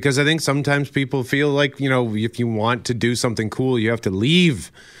opener, because I think sometimes people feel like if you want to do something cool, you have to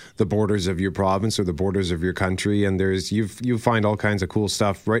leave the borders of your province or the borders of your country, and you find all kinds of cool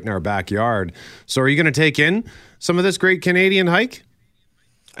stuff right in our backyard. So are you going to take in some of this great Canadian hike?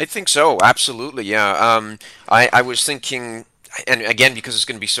 I think so, absolutely, yeah. I was thinking, and again, because it's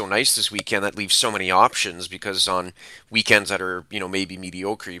going to be so nice this weekend, that leaves so many options, because on weekends that are maybe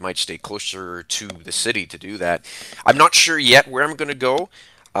mediocre, you might stay closer to the city to do that. I'm not sure yet where I'm going to go.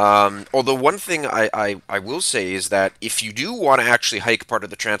 Although one thing I will say is that if you do want to actually hike part of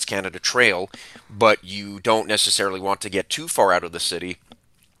the Trans-Canada Trail, but you don't necessarily want to get too far out of the city,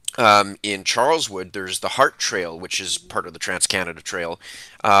 in Charleswood, there's the Hart Trail, which is part of the Trans-Canada Trail,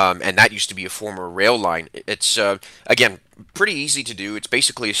 and that used to be a former rail line. It's, again, pretty easy to do. It's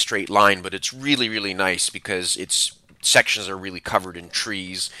basically a straight line, but it's really, really nice because it's sections are really covered in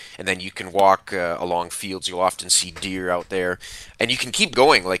trees, and then you can walk along fields. You'll often see deer out there, and you can keep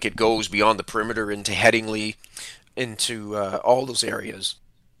going. Like, it goes beyond the perimeter into Headingley, into all those areas.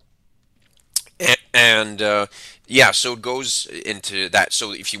 And yeah, so it goes into that.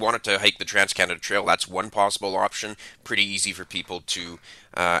 So if you wanted to hike the Trans-Canada Trail, that's one possible option. Pretty easy for people to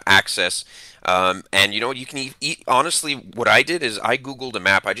access. And you can eat. Honestly, what I did is I Googled a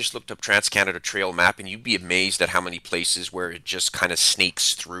map. I just looked up Trans-Canada Trail map, and you'd be amazed at how many places where it just kind of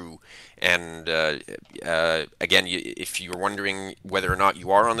snakes through. And again, if you're wondering whether or not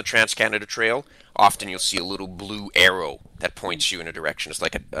you are on the Trans-Canada Trail, often you'll see a little blue arrow that points you in a direction. It's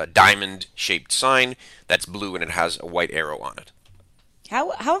like a diamond-shaped sign that's blue, and it has a white arrow on it.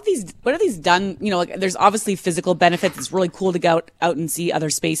 How have these, what have these done? Like, there's obviously physical benefits. It's really cool to go out and see other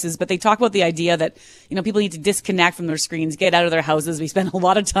spaces, but they talk about the idea that, people need to disconnect from their screens, get out of their houses. We spent a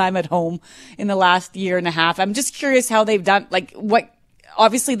lot of time at home in the last year and a half. I'm just curious how they've done, what,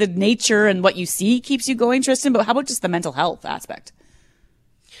 obviously the nature and what you see keeps you going, Tristan, but how about just the mental health aspect?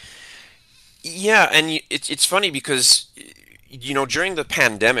 Yeah, and it's funny because, during the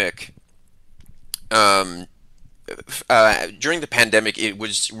pandemic, it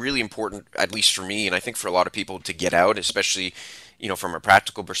was really important, at least for me, and I think for a lot of people, to get out, especially, from a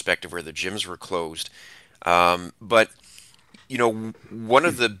practical perspective where the gyms were closed. But, one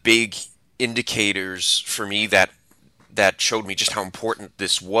of the big indicators for me that showed me just how important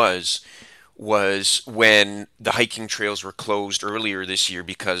this was when the hiking trails were closed earlier this year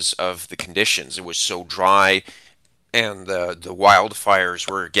because of the conditions. It was so dry, and the wildfires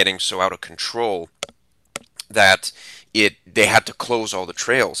were getting so out of control that they had to close all the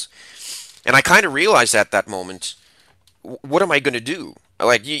trails. And I kind of realized at that moment, what am I going to do?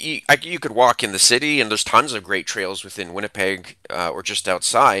 Like, you could walk in the city, and there's tons of great trails within Winnipeg or just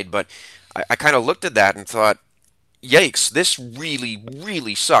outside, but I kind of looked at that and thought, yikes, this really,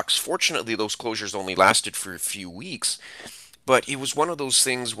 really sucks. Fortunately, those closures only lasted for a few weeks, but it was one of those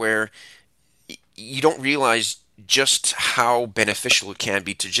things where you don't realize just how beneficial it can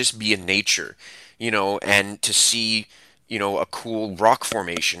be to just be in nature, and to see, a cool rock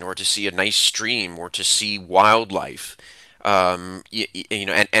formation, or to see a nice stream, or to see wildlife. And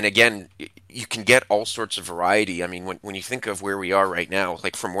again, you can get all sorts of variety. I mean, when you think of where we are right now,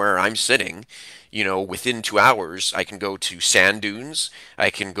 like from where I'm sitting, within 2 hours, I can go to sand dunes, I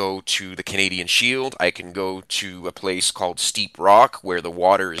can go to the Canadian Shield, I can go to a place called Steep Rock where the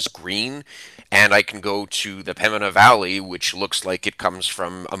water is green, and I can go to the Pembina Valley, which looks like it comes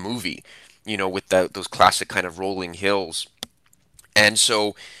from a movie, with those classic kind of rolling hills. And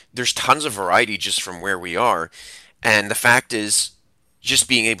so there's tons of variety just from where we are. And the fact is, just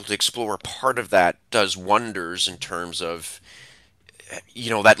being able to explore part of that does wonders in terms of,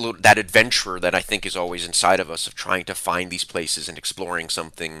 that adventure that I think is always inside of us, of trying to find these places and exploring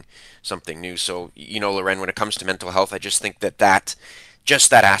something new. So, Loren, when it comes to mental health, I just think that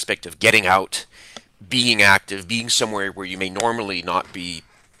aspect of getting out, being active, being somewhere where you may normally not be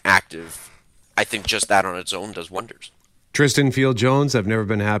active, I think just that on its own does wonders. Tristan Field-Jones, I've never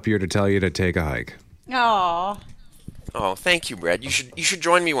been happier to tell you to take a hike. Aww. Oh, thank you, Brad. You should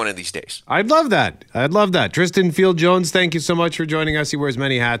join me one of these days. I'd love that. Tristan Field-Jones, thank you so much for joining us. He wears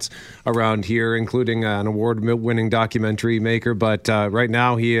many hats around here, including an award-winning documentary maker. But right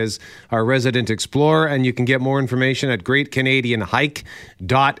now, he is our resident explorer, and you can get more information at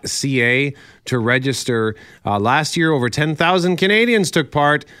greatcanadianhike.ca to register. Last year, over 10,000 Canadians took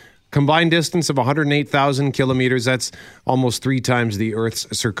part. Combined distance of 108,000 kilometers. That's almost 3 times the Earth's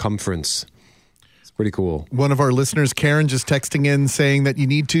circumference. Pretty cool. One of our listeners, Karen, just texting in saying that you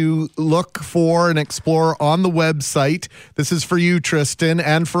need to look for and explore on the website. This is for you, Tristan,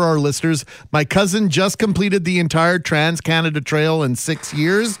 and for our listeners. My cousin just completed the entire Trans-Canada Trail in 6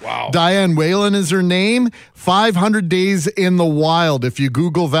 years. Wow. Diane Whalen is her name. 500 Days in the Wild. If you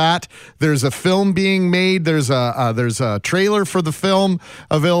Google that, there's a film being made. There's a trailer for the film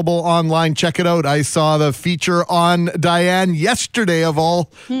available online. Check it out. I saw the feature on Diane yesterday, of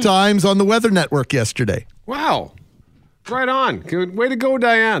all times, on the Weather Network yesterday. Wow. Right on. Good way to go,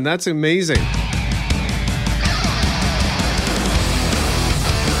 Diane. That's amazing.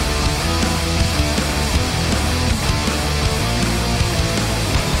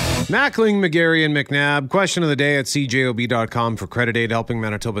 Mackling, McGarry, and McNabb. Question of the day at cjob.com for Credit Aid, helping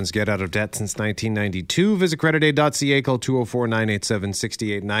Manitobans get out of debt since 1992. Visit creditaid.ca, call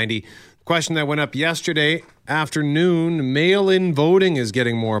 204-987-6890. Question that went up yesterday afternoon, mail-in voting is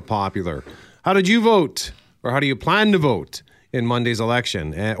getting more popular. How did you vote? Or how do you plan to vote in Monday's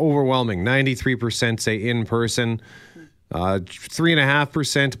election? Overwhelming, 93% say in person,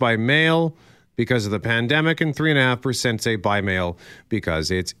 3.5% by mail, because of the pandemic, and 3.5% say by mail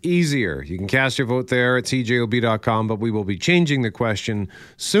because it's easier. You can cast your vote there at cjob.com, but we will be changing the question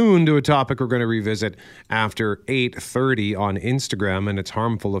soon to a topic we're going to revisit after 8:30 on Instagram and its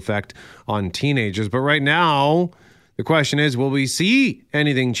harmful effect on teenagers. But right now, the question is, will we see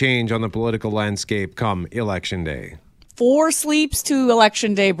anything change on the political landscape come Election Day? 4 sleeps to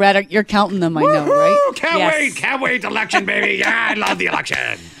Election Day, Brett. You're counting them, I know, right? Can't wait, election, baby. Yeah, I love the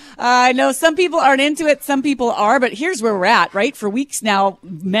election. I know some people aren't into it, some people are, but here's where we're at, right? For weeks now,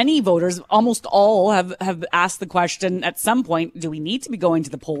 many voters, almost all, have asked the question at some point, do we need to be going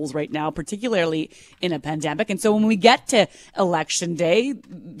to the polls right now, particularly in a pandemic? And so when we get to Election Day,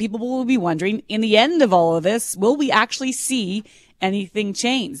 people will be wondering, in the end of all of this, will we actually see anything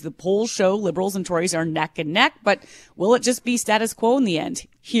change? The polls show Liberals and Tories are neck and neck, but will it just be status quo in the end?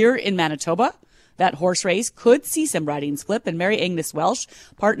 Here in Manitoba, that horse race could see some ridings flip, and Mary Agnes Welsh,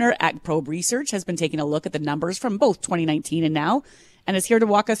 partner at Probe Research, has been taking a look at the numbers from both 2019 and now, and is here to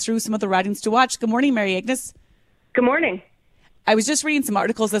walk us through some of the ridings to watch. Good morning, Mary Agnes. Good morning. I was just reading some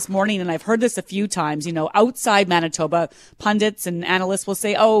articles this morning, and I've heard this a few times. You know, outside Manitoba, pundits and analysts will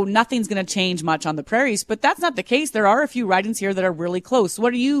say, oh, nothing's going to change much on the prairies, but that's not the case. There are a few ridings here that are really close.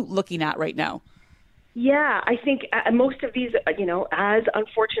 What are you looking at right now? Yeah, I think most of these, as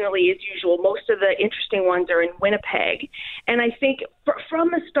unfortunately as usual, most of the interesting ones are in Winnipeg. And I think from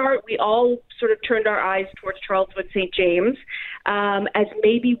the start, we all sort of turned our eyes towards Charleswood St. James as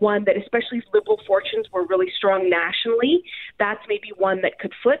maybe one that, especially if Liberal fortunes were really strong nationally, that's maybe one that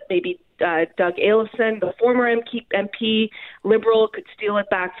could flip. Maybe Doug Ailefson, the former MP, Liberal, could steal it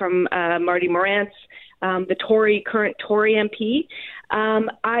back from Marty Morantz, the current Tory MP.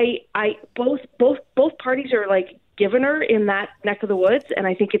 Both parties are like given her in that neck of the woods, and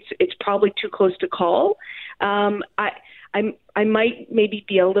I think it's probably too close to call. I might maybe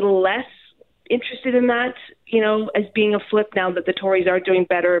be a little less interested in that, as being a flip now that the Tories are doing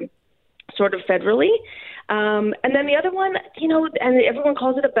better, sort of federally. And then the other one, and everyone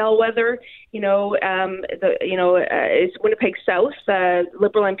calls it a bellwether, is Winnipeg South.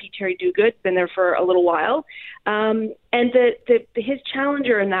 Liberal MP Terry Duguid, been there for a little while. And his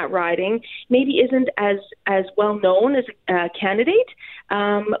challenger in that riding maybe isn't as well known as a candidate,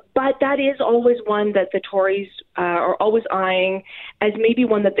 but that is always one that the Tories are always eyeing as maybe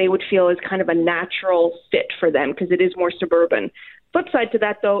one that they would feel is kind of a natural fit for them because it is more suburban. Flip side to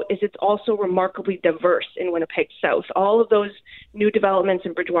that, though, is it's also remarkably diverse in Winnipeg South. All of those new developments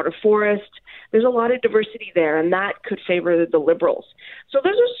in Bridgewater Forest, there's a lot of diversity there, and that could favor the Liberals. So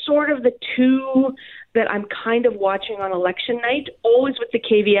those are sort of the two that I'm kind of watching on election night, always with the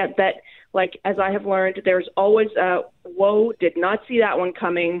caveat that, like, as I have learned, there's always whoa, did not see that one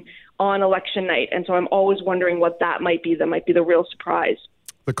coming on election night. And so I'm always wondering what that might be. That might be the real surprise.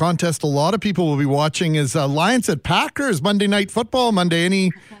 The contest a lot of people will be watching is Lions at Packers, Monday Night Football Monday.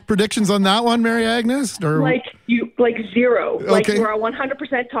 Any predictions on that one, Mary Agnes? Or Zero. Okay. Like you are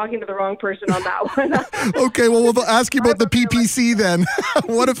 100% talking to the wrong person on that one. Okay, well, we'll ask you about the PPC then.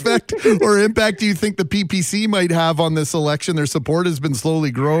 What effect or impact do you think the PPC might have on this election? Their support has been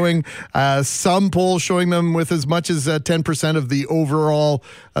slowly growing. Some polls showing them with as much as 10% of the overall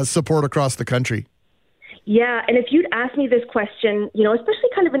support across the country. Yeah, and if you'd asked me this question, especially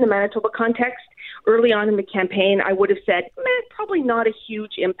kind of in the Manitoba context, early on in the campaign, I would have said, probably not a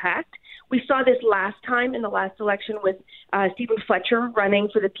huge impact. We saw this last time in the last election with Stephen Fletcher running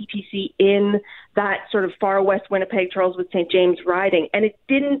for the PPC in that sort of far west Winnipeg, Charleswood St. James riding, and it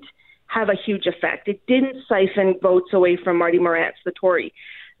didn't have a huge effect. It didn't siphon votes away from Marty Morantz, the Tory.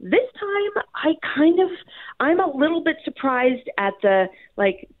 This time, I'm a little bit surprised at the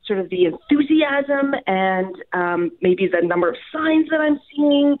enthusiasm and maybe the number of signs that I'm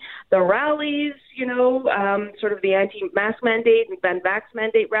seeing, the rallies, sort of the anti-mask mandate and ban-vax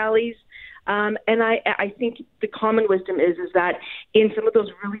mandate rallies. And I think the common wisdom is that in some of those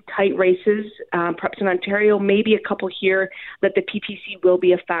really tight races, perhaps in Ontario, maybe a couple here, that the PPC will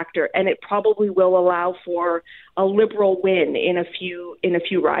be a factor, and it probably will allow for a Liberal win in a few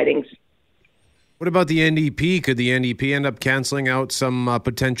ridings. What about the NDP? Could the NDP end up canceling out some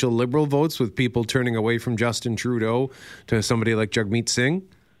potential Liberal votes with people turning away from Justin Trudeau to somebody like Jagmeet Singh?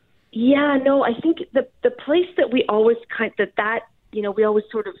 Yeah, no, I think the place that we always we always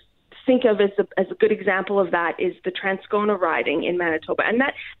sort of think of as a good example of that is the Transcona riding in Manitoba. And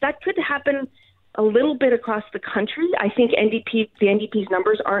that could happen a little bit across the country. I think the NDP's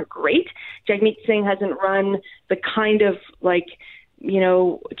numbers aren't great. Jagmeet Singh hasn't run the kind of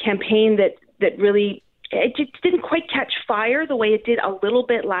campaign that really, it just didn't quite catch fire the way it did a little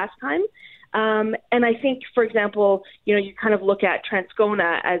bit last time. And I think, for example, you kind of look at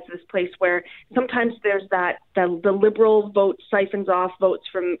Transcona as this place where sometimes there's the Liberal vote siphons off votes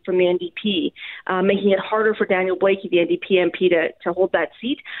from the NDP, making it harder for Daniel Blakey, the NDP MP, to hold that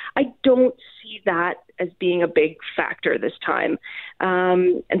seat. I don't see that as being a big factor this time.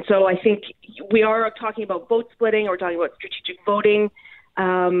 And so I think we are talking about vote splitting, or we're talking about strategic voting.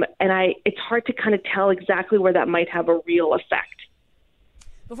 And it's hard to kind of tell exactly where that might have a real effect.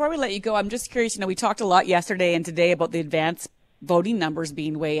 Before we let you go, I'm just curious, we talked a lot yesterday and today about the advance voting numbers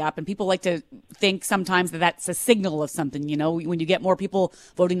being way up, and people like to think sometimes that that's a signal of something. When you get more people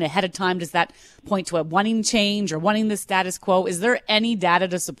voting ahead of time, does that point to a wanting change or wanting the status quo? Is there any data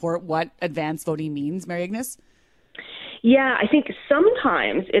to support what advance voting means, Mary Agnes? Yeah, I think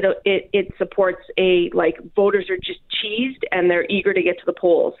sometimes it supports voters are just cheesed and they're eager to get to the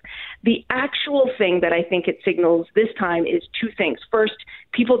polls. The actual thing that I think it signals this time is two things. First,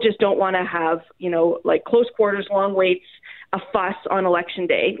 people just don't want to have, close quarters, long waits, a fuss on election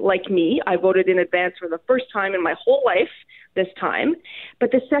day. Like me, I voted in advance for the first time in my whole life this time.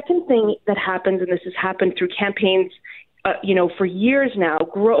 But the second thing that happens, and this has happened through campaigns, for years now,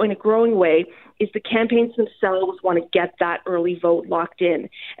 in a growing way, is the campaigns themselves want to get that early vote locked in.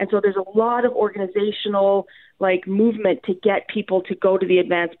 And so there's a lot of organizational movement to get people to go to the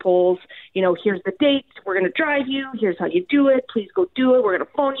advance polls. Here's the dates. We're going to drive you. Here's how you do it. Please go do it. We're going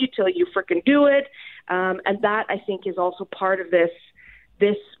to phone you till you frickin' do it. And that, I think, is also part of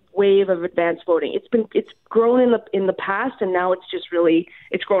this wave of advance voting. It's grown in the past, and now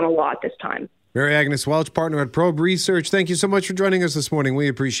it's grown a lot this time. Mary Agnes Welch, partner at Probe Research. Thank you so much for joining us this morning. We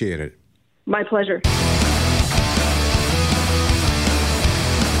appreciate it. My pleasure.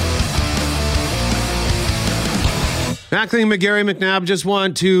 Kathleen McGarry McNabb, just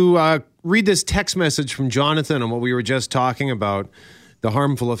want to read this text message from Jonathan on what we were just talking about, the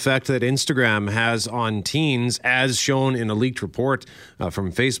harmful effect that Instagram has on teens, as shown in a leaked report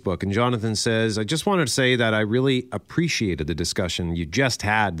from Facebook. And Jonathan says, I just wanted to say that I really appreciated the discussion you just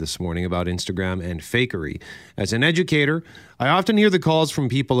had this morning about Instagram and fakery. As an educator, I often hear the calls from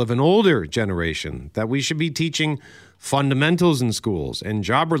people of an older generation that we should be teaching fundamentals in schools and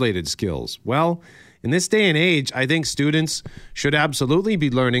job-related skills. Well, in this day and age, I think students should absolutely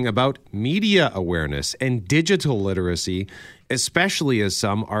be learning about media awareness and digital literacy, especially as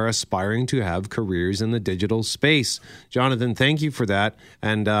some are aspiring to have careers in the digital space. Jonathan, thank you for that.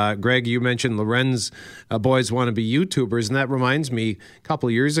 And Greg, you mentioned Loren's boys want to be YouTubers, and that reminds me, a couple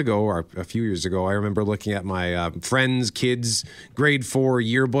of years ago, or a few years ago, I remember looking at my friends' kids' grade 4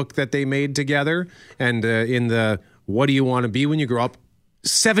 yearbook that they made together, and in the what do you want to be when you grow up,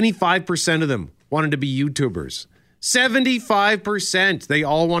 75% of them wanted to be YouTubers. 75%. They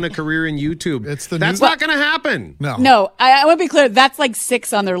all want a career in YouTube. That's not going to happen. No. I want to be clear. That's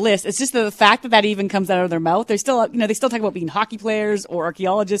 6 on their list. It's just the fact that even comes out of their mouth. They're still, they still talk about being hockey players or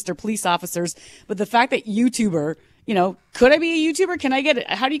archaeologists or police officers. But the fact that YouTuber, could I be a YouTuber?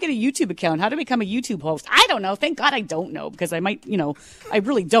 How do you get a YouTube account? How to become a YouTube host? I don't know. Thank God I don't know, because I might, I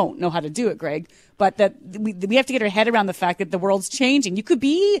really don't know how to do it, Greg. But that we have to get our head around the fact that the world's changing. You could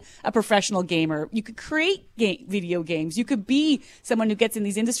be a professional gamer. You could create video games. You could be someone who gets in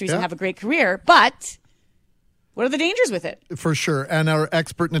these industries and have a great career. But what are the dangers with it? For sure. And our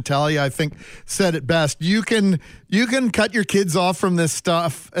expert Natalia, I think, said it best. You can cut your kids off from this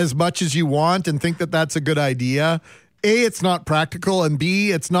stuff as much as you want and think that that's a good idea. A, it's not practical, and B,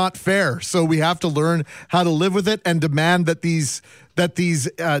 it's not fair. So we have to learn how to live with it and demand that these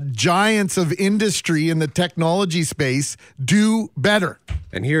giants of industry in the technology space do better.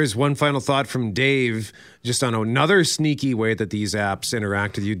 And here's one final thought from Dave, just on another sneaky way that these apps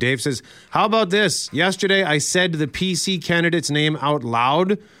interact with you. Dave says, how about this? Yesterday, I said the PC candidate's name out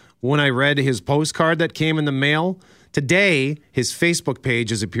loud when I read his postcard that came in the mail. Today, his Facebook page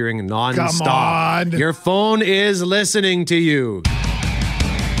is appearing nonstop. Come on. Your phone is listening to you.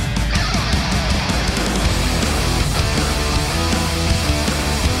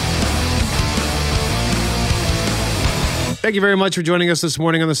 Thank you very much for joining us this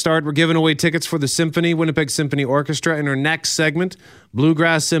morning on The Start. We're giving away tickets for the Symphony, Winnipeg Symphony Orchestra, in our next segment,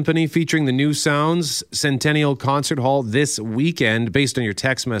 Bluegrass Symphony, featuring the New Sounds Centennial Concert Hall this weekend, based on your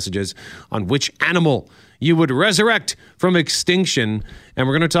text messages on which animal you would resurrect from extinction. And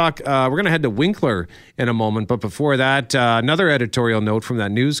we're going to talk, we're going to head to Winkler in a moment. But before that, another editorial note from that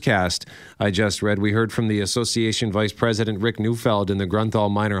newscast I just read. We heard from the association vice president, Rick Neufeld, in the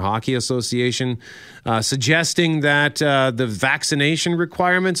Grunthal Minor Hockey Association, suggesting that the vaccination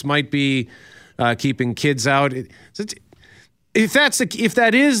requirements might be keeping kids out. If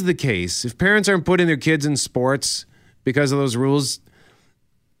that is the case, if parents aren't putting their kids in sports because of those rules,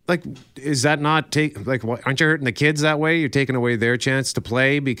 like, is that not aren't you hurting the kids that way? You're taking away their chance to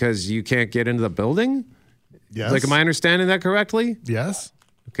play because you can't get into the building? Yes. Like, am I understanding that correctly? Yes.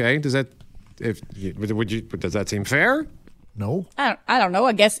 Okay. Does that seem fair? No. I don't know.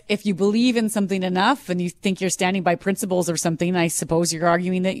 I guess if you believe in something enough and you think you're standing by principles or something, I suppose you're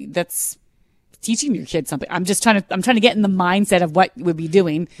arguing that that's teaching your kids something. I'm trying to get in the mindset of what you would be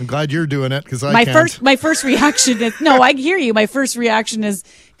doing. I'm glad you're doing it because I can't. My first reaction is, no, I hear you. My first reaction is,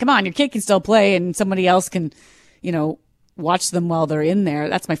 come on, your kid can still play and somebody else can, watch them while they're in there.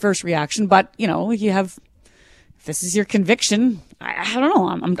 That's my first reaction. But, if this is your conviction, I don't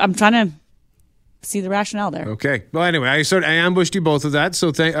know. I'm trying to see the rationale there. Okay. Well, anyway, I ambushed you both with that.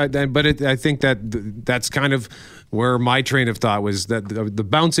 So, I think that's kind of where my train of thought was, that the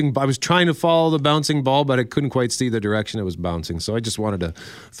bouncing. I was trying to follow the bouncing ball, but I couldn't quite see the direction it was bouncing. So I just wanted to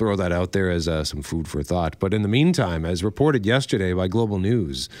throw that out there as some food for thought. But in the meantime, as reported yesterday by Global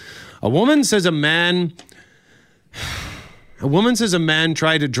News, a woman says a man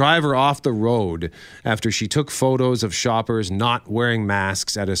tried to drive her off the road after she took photos of shoppers not wearing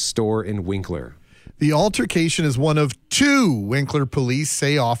masks at a store in Winkler. The altercation is one of two Winkler police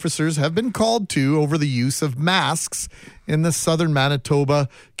say officers have been called to over the use of masks in the southern Manitoba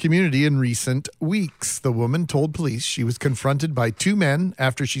community in recent weeks. The woman told police she was confronted by two men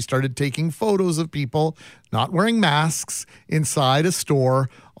after she started taking photos of people not wearing masks inside a store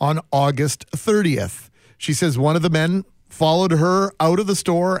on August 30th. She says one of the men followed her out of the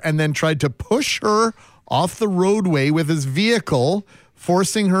store and then tried to push her off the roadway with his vehicle,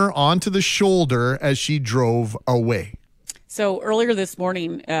 forcing her onto the shoulder as she drove away. So earlier this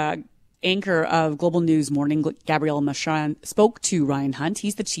morning, anchor of Global News Morning, Gabrielle Machon, spoke to Ryan Hunt.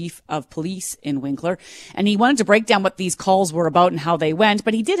 He's the chief of police in Winkler, and he wanted to break down what these calls were about and how they went,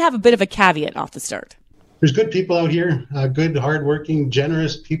 but he did have a bit of a caveat off the start. There's good people out here, good, hardworking,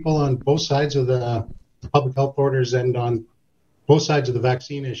 generous people on both sides of the public health orders and on both sides of the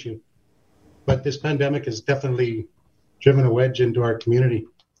vaccine issue. But this pandemic has definitely driven a wedge into our community.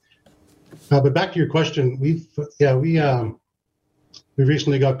 But back to your question, we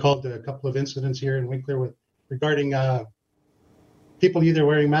recently got called to a couple of incidents here in Winkler regarding people either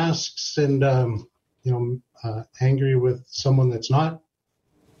wearing masks and angry with someone that's not.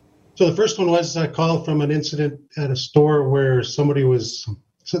 So the first one was a call from an incident at a store where somebody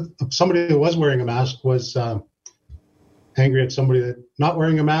that was wearing a mask was angry at somebody that not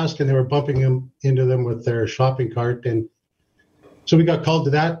wearing a mask, and they were bumping into them with their shopping cart. And so we got called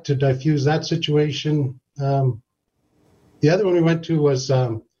to that to diffuse that situation. The other one we went to was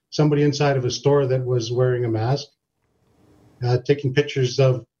somebody inside of a store that was wearing a mask, taking pictures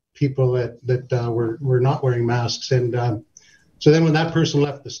of people that were not wearing masks. And so then when that person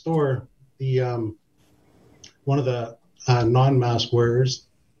left the store, one of the non-mask wearers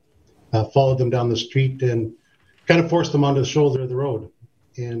followed them down the street and kind of forced them onto the shoulder of the road.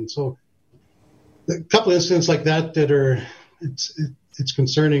 And so a couple of incidents like that are, it's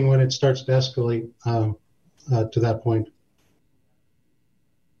concerning when it starts to escalate to that point.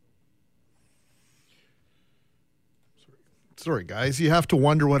 Sorry, guys. You have to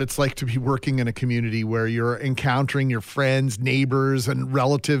wonder what it's like to be working in a community where you're encountering your friends, neighbors, and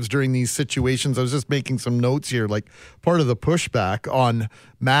relatives during these situations. I was just making some notes here. Like, part of the pushback on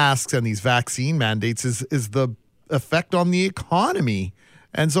masks and these vaccine mandates is the effect on the economy.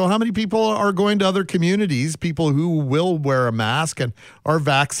 And so how many people are going to other communities? People who will wear a mask and are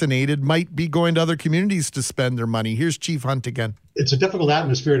vaccinated might be going to other communities to spend their money. Here's Chief Hunt again. It's a difficult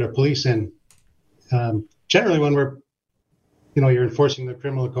atmosphere to police in. Generally, when you're enforcing the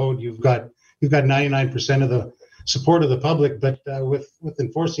criminal code, you've got 99% of the support of the public, but with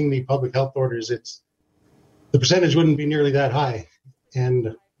enforcing the public health orders, the percentage wouldn't be nearly that high.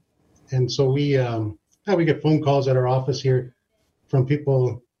 And so we get phone calls at our office here from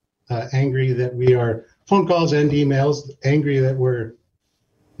people angry that we are, phone calls and emails, angry that we're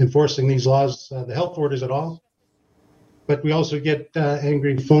enforcing these laws, the health orders at all. But we also get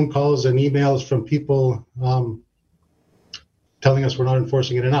angry phone calls and emails from people telling us we're not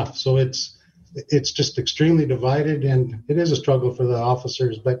enforcing it enough. So it's just extremely divided, and it is a struggle for the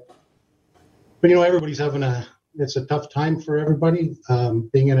officers. But everybody's it's a tough time for everybody.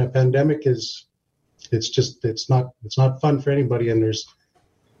 Being in a pandemic it's not fun for anybody, and there's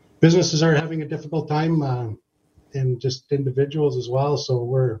businesses are having a difficult time, and just individuals as well. So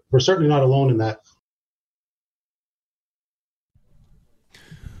we're certainly not alone in that.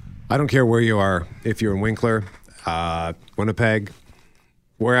 I don't care where you are, if you're in Winkler, Winnipeg,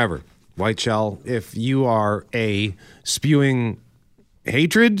 wherever, Whiteshell, if you are spewing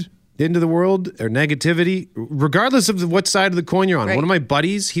hatred into the world or negativity, regardless of what side of the coin you're on. Right. One of my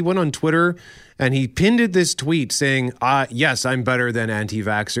buddies, he went on Twitter and he pinned this tweet saying, yes, I'm better than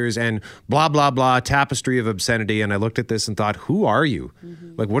anti-vaxxers and blah, blah, blah, tapestry of obscenity. And I looked at this and thought, who are you?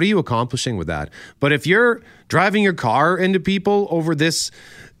 Mm-hmm. Like, what are you accomplishing with that? But if you're driving your car into people over this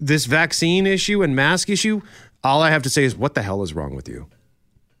vaccine issue and mask issue, all I have to say is, what the hell is wrong with you?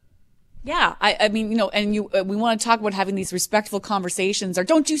 Yeah, I mean, and we want to talk about having these respectful conversations, or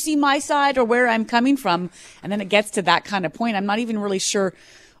don't you see my side or where I'm coming from? And then it gets to that kind of point. I'm not even really sure.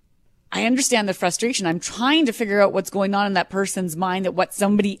 I understand the frustration. I'm trying to figure out what's going on in that person's mind, that what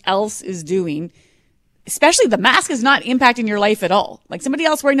somebody else is doing, especially the mask, is not impacting your life at all. Like, somebody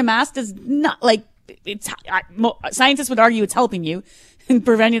else wearing a mask does not, like, scientists would argue it's helping you and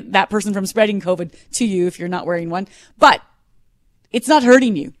preventing that person from spreading COVID to you if you're not wearing one, but it's not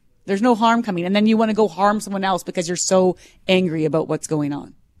hurting you. There's no harm coming. And then you want to go harm someone else because you're so angry about what's going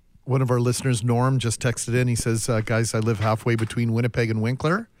on. One of our listeners, Norm, just texted in. He says, guys, I live halfway between Winnipeg and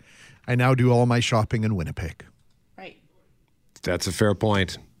Winkler. I now do all my shopping in Winnipeg. Right. That's a fair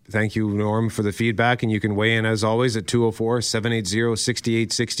point. Thank you, Norm, for the feedback. And you can weigh in, as always, at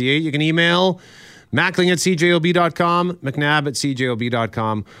 204-780-6868. You can email Mackling@cjob.com,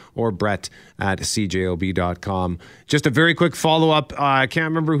 McNabb@cjob.com, or Brett at cjob.com. Just a very quick follow-up. I can't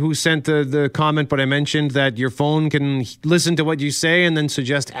remember who sent the comment, but I mentioned that your phone can listen to what you say and then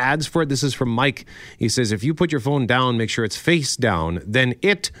suggest ads for it. This is from Mike. He says, if you put your phone down, make sure it's face down, then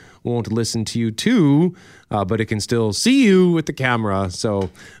it won't listen to you too, but it can still see you with the camera. So,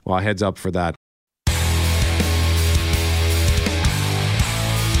 well, heads up for that.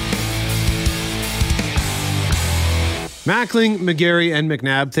 Mackling, McGarry, and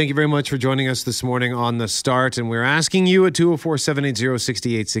McNabb, thank you very much for joining us this morning on The Start. And we're asking you at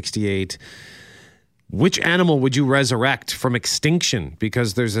 204-780-6868, which animal would you resurrect from extinction?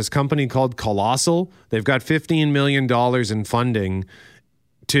 Because there's this company called Colossal. They've got $15 million in funding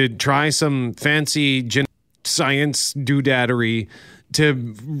to try some fancy science doodadery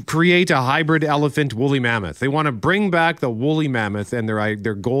to create a hybrid elephant woolly mammoth. They want to bring back the woolly mammoth, and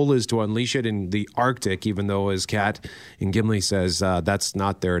their goal is to unleash it in the Arctic, even though, as Kat in Gimli says, that's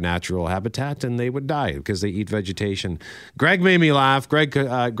not their natural habitat, and they would die because they eat vegetation. Greg made me laugh.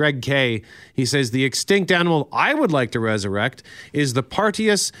 Greg K., he says, the extinct animal I would like to resurrect is the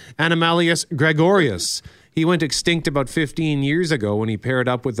Partius animalius gregorius. He went extinct about 15 years ago when he paired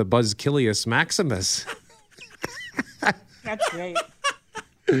up with the Buzzkilius maximus. That's great.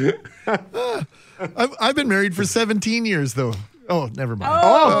 I've been married for 17 years, though. Oh, never mind.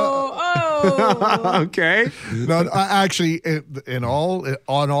 Oh. Okay. No, actually,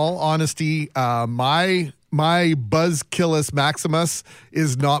 on all honesty, my Buzzkilius Maximus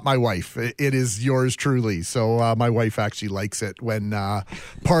is not my wife. It is yours truly. So my wife actually likes it when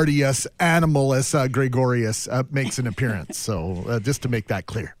Partius Animalus Gregorius makes an appearance. So just to make that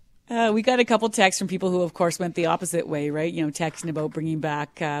clear. We got a couple texts from people who, of course, went the opposite way, right? Texting about bringing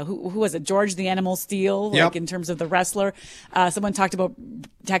back, who was it? George the Animal Steele, yep. Like in terms of the wrestler. Someone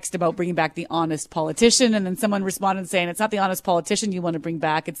text about bringing back the honest politician. And then someone responded saying, it's not the honest politician you want to bring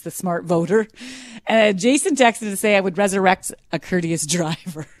back. It's the smart voter. And Jason texted to say, I would resurrect a courteous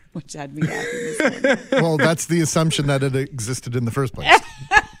driver, which had me laughing this morning. Well, that's the assumption that it existed in the first place.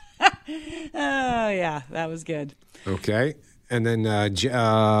 Oh, yeah, that was good. Okay. And then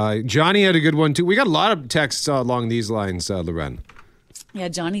Johnny had a good one, too. We got a lot of texts along these lines, Loren. Yeah,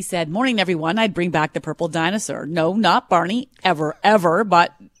 Johnny said, morning, everyone. I'd bring back the purple dinosaur. No, not Barney, ever,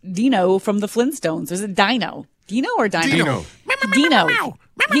 but Dino from the Flintstones. Was it Dino? Dino or Dino? Dino.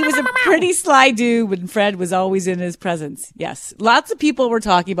 He was a pretty sly dude when Fred was always in his presence. Yes. Lots of people were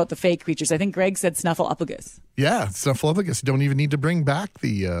talking about the fake creatures. I think Greg said Snuffleupagus. Yeah, Snuffleupagus. Don't even need to bring back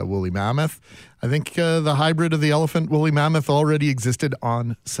the woolly mammoth. I think the hybrid of the elephant woolly mammoth already existed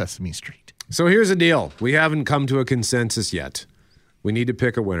on Sesame Street. So here's the deal. We haven't come to a consensus yet. We need to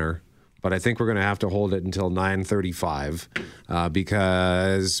pick a winner. But I think we're going to have to hold it until 9:35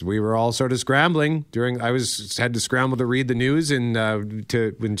 because we were all sort of scrambling had to scramble to read the news and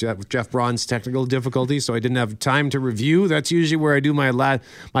when Jeff Braun's technical difficulties, so I didn't have time to review. That's usually where I do my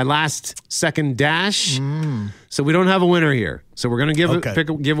last second dash. So we don't have a winner here. So we're going to give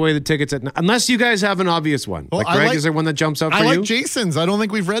away the tickets unless you guys have an obvious one. Well, Greg, is there one that jumps out for you? I like Jason's. I don't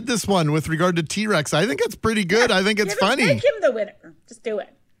think we've read this one with regard to T-Rex. I think it's pretty good. I think it's funny. Make him the winner. Just do it.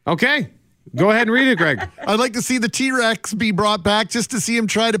 Okay. Go ahead and read it, Greg. I'd like to see the T-Rex be brought back just to see him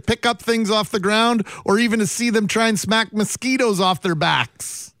try to pick up things off the ground or even to see them try and smack mosquitoes off their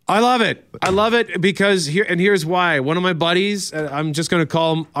backs. I love it. I love it because here's why. One of my buddies, I'm just going to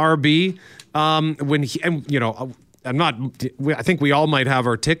call him RB, I think we all might have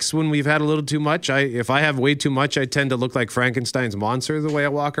our ticks when we've had a little too much. If I have way too much, I tend to look like Frankenstein's monster the way I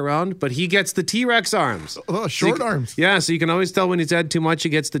walk around. But he gets the T-Rex arms. Oh, short arms. Yeah, so you can always tell when he's had too much, he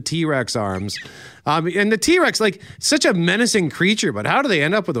gets the T-Rex arms. And the T-Rex, like, such a menacing creature, but how do they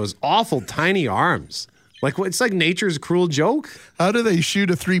end up with those awful tiny arms? Like, it's like nature's cruel joke. How do they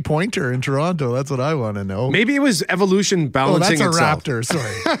shoot a 3-pointer in Toronto? That's what I want to know. Maybe it was evolution balancing itself. itself. Oh, that's a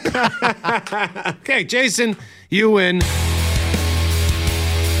raptor. Sorry. Okay, Jason, you win.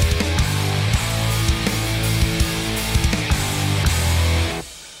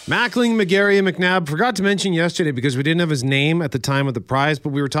 Mackling, McGarry, and McNabb. Forgot to mention yesterday because we didn't have his name at the time of the prize, but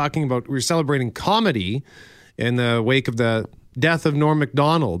we were celebrating comedy in the wake of the death of Norm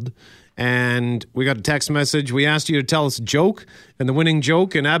Macdonald. And we got a text message. We asked you to tell us a joke and the winning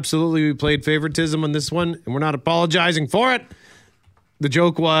joke. And absolutely, we played favoritism on this one. And we're not apologizing for it. The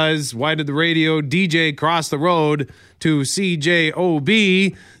joke was, why did the radio DJ cross the road to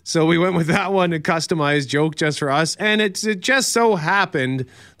CJOB? So we went with that one, a customized joke just for us. And it just so happened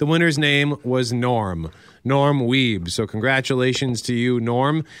the winner's name was Norm Weeb. So congratulations to you,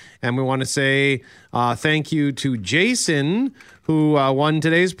 Norm. And we want to say thank you to Jason, who won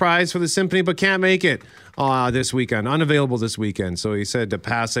today's prize for the symphony but can't make it this weekend, unavailable this weekend. So he said to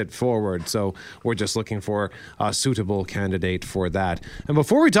pass it forward. So we're just looking for a suitable candidate for that. And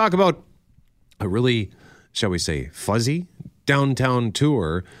before we talk about a really, shall we say, fuzzy downtown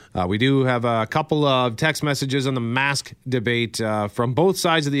tour, we do have a couple of text messages on the mask debate from both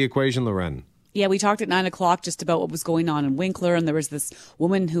sides of the equation, Loren. Yeah, we talked at 9 o'clock just about what was going on in Winkler, and there was this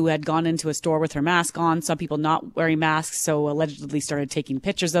woman who had gone into a store with her mask on, some people not wearing masks, so allegedly started taking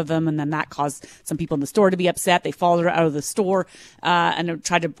pictures of them, and then that caused some people in the store to be upset. They followed her out of the store and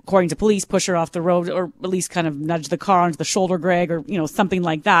tried to, according to police, push her off the road, or at least kind of nudge the car onto the shoulder, Greg, or something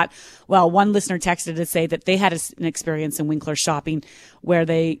like that. Well, one listener texted to say that they had an experience in Winkler shopping where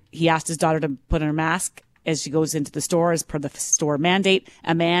he asked his daughter to put on her mask as she goes into the store, as per the store mandate.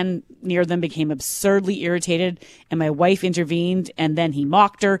 A man near them became absurdly irritated, and my wife intervened, and then he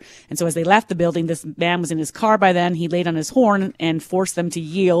mocked her. And so as they left the building, this man was in his car by then. He laid on his horn and forced them to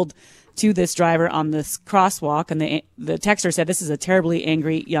yield to this driver on this crosswalk. And the texter said, this is a terribly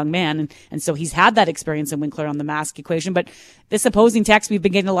angry young man. And so he's had that experience in Winkler on the mask equation. But this opposing text, we've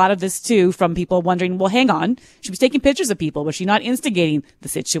been getting a lot of this too from people wondering, well, hang on, she was taking pictures of people. Was she not instigating the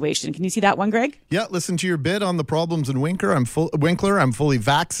situation? Can you see that one, Greg? Yeah, listen to your bit on the problems in Winkler. I'm fully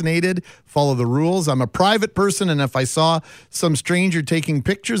vaccinated, follow the rules. I'm a private person, and if I saw some stranger taking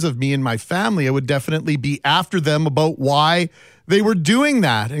pictures of me and my family, I would definitely be after them about why they were doing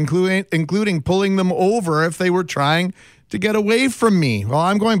that, including pulling them over if they were trying to get away from me. Well,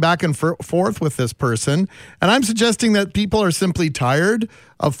 I'm going back and forth with this person, and I'm suggesting that people are simply tired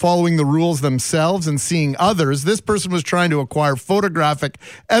of following the rules themselves and seeing others. This person was trying to acquire photographic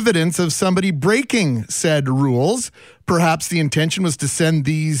evidence of somebody breaking said rules. Perhaps the intention was to send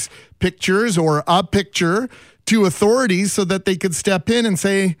these pictures or a picture to authorities so that they could step in and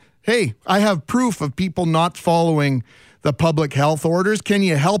say, hey, I have proof of people not following the public health orders. Can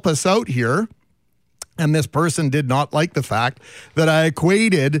you help us out here? And this person did not like the fact that I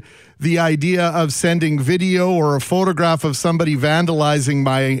equated the idea of sending video or a photograph of somebody vandalizing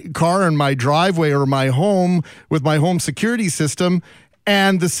my car in my driveway or my home with my home security system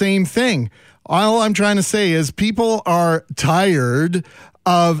and the same thing. All I'm trying to say is people are tired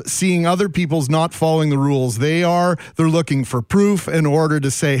of seeing other people's not following the rules. They're looking for proof in order to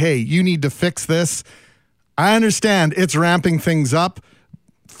say, hey, you need to fix this. I understand it's ramping things up.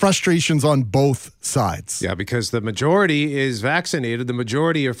 Frustrations on both sides. Yeah, because the majority is vaccinated. The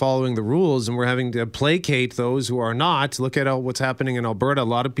majority are following the rules, and we're having to placate those who are not. Look at what's happening in Alberta. A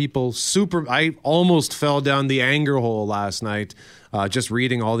lot of people I almost fell down the anger hole last night. Just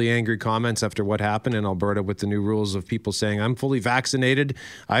reading all the angry comments after what happened in Alberta with the new rules of people saying, I'm fully vaccinated,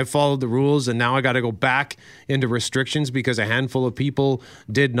 I've followed the rules, and now I got to go back into restrictions because a handful of people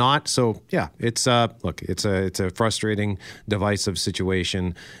did not. So, yeah, it's a frustrating, divisive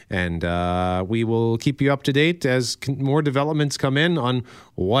situation, and we will keep you up to date as more developments come in on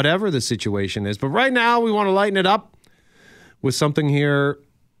whatever the situation is. But right now, we want to lighten it up with something here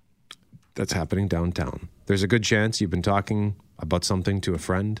that's happening downtown. There's a good chance you've been talking about something to a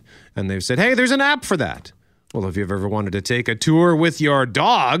friend, and they've said, hey, there's an app for that. Well, if you've ever wanted to take a tour with your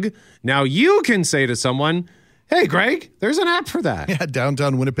dog, now you can say to someone, hey, Greg, there's an app for that. Yeah,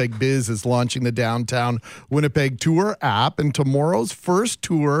 Downtown Winnipeg Biz is launching the Downtown Winnipeg Tour app, and tomorrow's first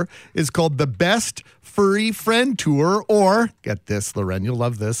tour is called the Best Furry Friend Tour, or, get this, Loren, you'll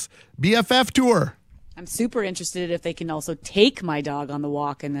love this, BFF Tour. I'm super interested if they can also take my dog on the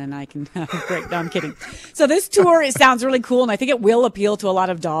walk, and then I can have a break. No, I'm kidding. So this tour, it sounds really cool, and I think it will appeal to a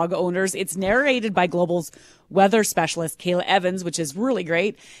lot of dog owners. It's narrated by Global's weather specialist, Kayla Evans, which is really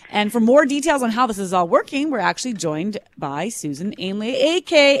great. And for more details on how this is all working, we're actually joined by Susan Ainley,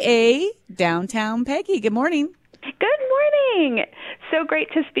 a.k.a. Downtown Peggy. Good morning. Good morning. So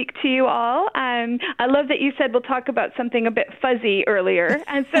great to speak to you all. I love that you said we'll talk about something a bit fuzzy earlier.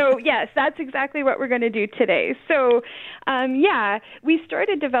 And so, yes, that's exactly what we're going to do today. So, we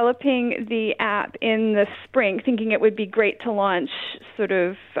started developing the app in the spring, thinking it would be great to launch sort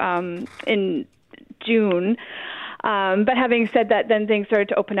of in June. But having said that, then things started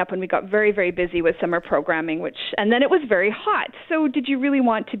to open up when we got very, very busy with summer programming, and then it was very hot. So did you really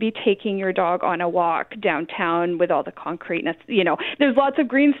want to be taking your dog on a walk downtown with all the concreteness? There's lots of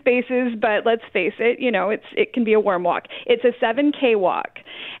green spaces, but let's face it, it can be a warm walk. It's a 7K walk.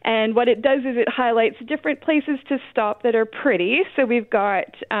 And what it does is it highlights different places to stop that are pretty. So we've got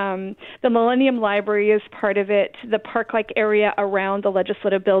the Millennium Library as part of it, the park-like area around the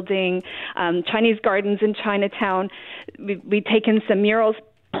Legislative Building, Chinese gardens in Chinatown. We've taken some murals.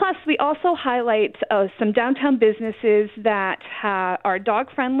 Plus, we also highlight some downtown businesses that are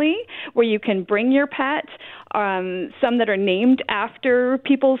dog-friendly, where you can bring your pet, some that are named after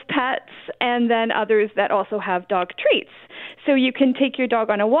people's pets, and then others that also have dog treats. So you can take your dog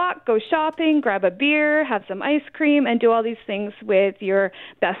on a walk, go shopping, grab a beer, have some ice cream, and do all these things with your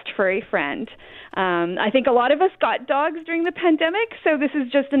best furry friend. I think a lot of us got dogs during the pandemic, so this is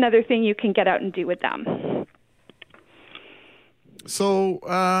just another thing you can get out and do with them. So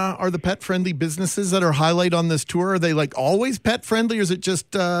are the pet-friendly businesses that are highlighted on this tour, are they like always pet-friendly, or is it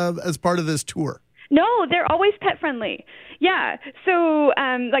just as part of this tour? No, they're always pet-friendly. Yeah. So,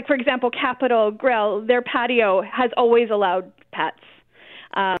 for example, Capitol Grill, their patio has always allowed pets.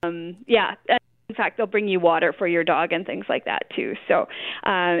 In fact, they'll bring you water for your dog and things like that, too. So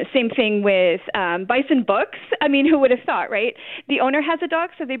same thing with Bison Books. I mean, who would have thought, right? The owner has a dog,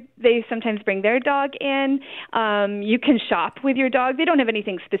 so they sometimes bring their dog in. You can shop with your dog. They don't have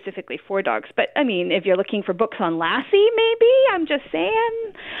anything specifically for dogs. But, I mean, if you're looking for books on Lassie, maybe, I'm just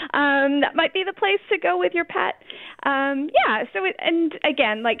saying, that might be the place to go with your pet. And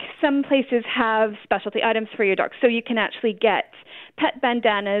again, like some places have specialty items for your dog. So you can actually get pet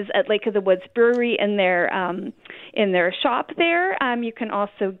bandanas at Lake of the Woods Brewery in their shop there. You can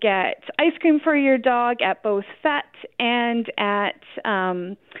also get ice cream for your dog at both FET and at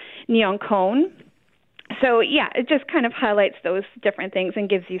Neon Cone. So, it just kind of highlights those different things and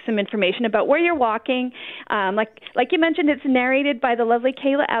gives you some information about where you're walking. Like you mentioned, it's narrated by the lovely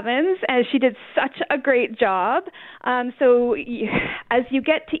Kayla Evans, and she did such a great job. As you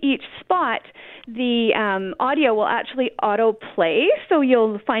get to each spot, the audio will actually auto-play, so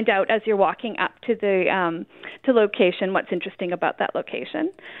you'll find out as you're walking up to the location what's interesting about that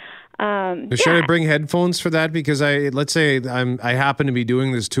location. Should I bring headphones for that? Because let's say I happen to be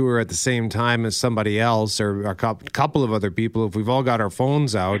doing this tour at the same time as somebody else or a couple of other people. If we've all got our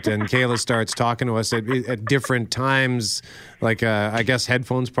phones out and Kayla starts talking to us at different times, I guess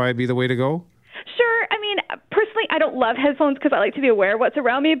headphones probably be the way to go. Sure. I mean, personally, I don't love headphones because I like to be aware of what's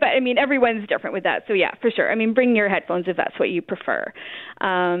around me. But I mean, everyone's different with that. So yeah, for sure. I mean, bring your headphones if that's what you prefer.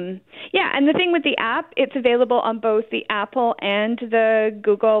 And the thing with the app, it's available on both the Apple and the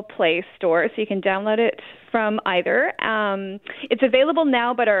Google Play Store, so you can download it from either. It's available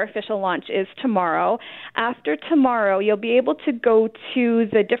now, but our official launch is tomorrow. After tomorrow, you'll be able to go to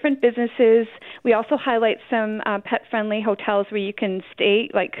the different businesses. We also highlight some pet-friendly hotels where you can stay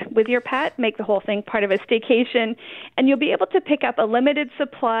with your pet, make the whole thing part of a staycation, and you'll be able to pick up a limited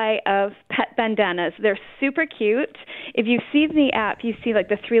supply of pet bandanas. They're super cute. If you see the app, you see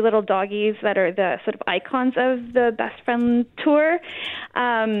the three little doggies that are the sort of icons of the Best Friend Tour.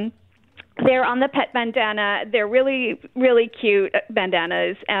 They're on the pet bandana. They're really, really cute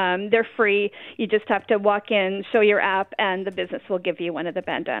bandanas. They're free. You just have to walk in, show your app, and the business will give you one of the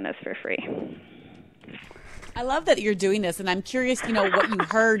bandanas for free. I love that you're doing this, and I'm curious, what you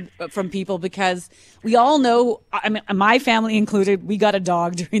heard from people, because we all know, I mean, my family included, we got a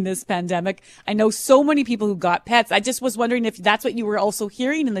dog during this pandemic. I know so many people who got pets. I just was wondering if that's what you were also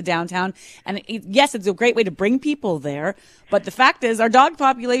hearing in the downtown. And yes, it's a great way to bring people there, but the fact is our dog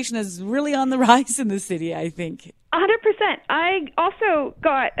population is really on the rise in the city, I think. 100%. I also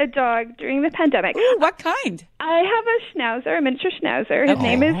got a dog during the pandemic. Ooh, what kind? I have a schnauzer, a miniature schnauzer. His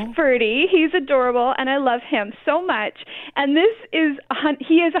name is Ferdy. He's adorable, and I love him so much. And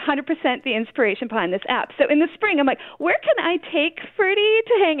he is 100% the inspiration behind this app. So in the spring, I'm like, where can I take Ferdy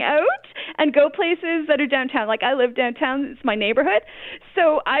to hang out? and go places that are downtown. Like I live downtown, it's my neighborhood.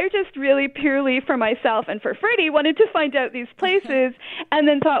 So I just really purely for myself and for Freddie wanted to find out these places and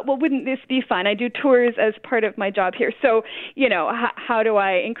then thought, well, wouldn't this be fun? I do tours as part of my job here. So, how do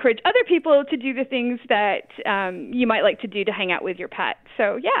I encourage other people to do the things that you might like to do to hang out with your pet?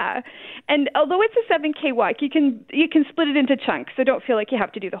 So, yeah. And although it's a 7K walk, you can split it into chunks. So don't feel like you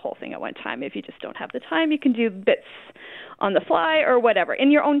have to do the whole thing at one time. If you just don't have the time, you can do bits on the fly or whatever. In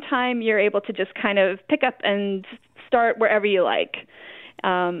your own time, you're able to just kind of pick up and start wherever you like.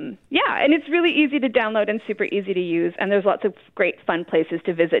 And it's really easy to download and super easy to use. And there's lots of great fun places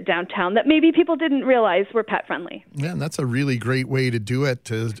to visit downtown that maybe people didn't realize were pet friendly. Yeah, and that's a really great way to do it,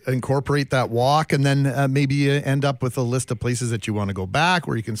 to incorporate that walk, and then maybe you end up with a list of places that you want to go back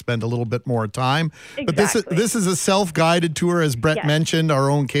where you can spend a little bit more time. Exactly. But this is a self-guided tour, as Brett mentioned. Our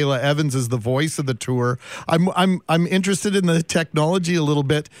own Kayla Evans is the voice of the tour. I'm interested in the technology a little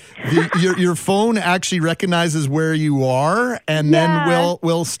bit. Your phone actually recognizes where you are, and then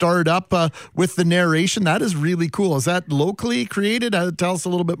will start up with the narration. That is really cool. Is that locally created? Tell us a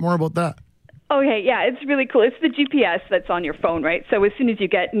little bit more about that. Okay, yeah, it's really cool. It's the GPS that's on your phone, right? So as soon as you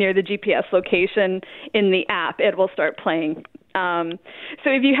get near the GPS location in the app, it will start playing. So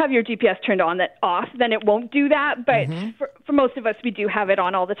if you have your GPS turned on off, then it won't do that. But for most of us, we do have it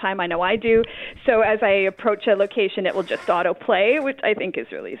on all the time. I know I do. So as I approach a location, it will just autoplay, which I think is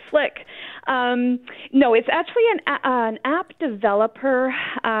really slick. No, it's actually an app developer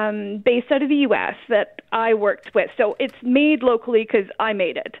based out of the U.S. that I worked with. So it's made locally because I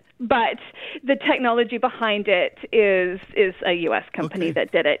made it. But the technology behind it is a U.S. company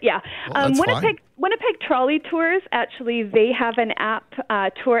that did it. Yeah. Well, Winnipeg Trolley Tours, actually, they have an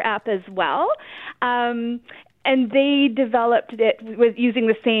tour app as well. And they developed it with using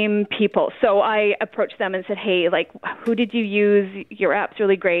the same people. So I approached them and said, hey, who did you use? Your app's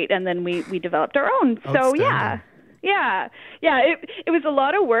really great. And then we developed our own. So, yeah. Yeah. It was a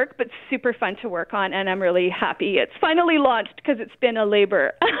lot of work, but super fun to work on, and I'm really happy it's finally launched because it's been a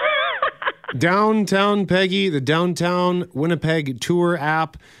labor. Downtown Peggy, the Downtown Winnipeg Tour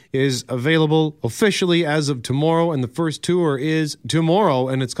app is available officially as of tomorrow, and the first tour is tomorrow,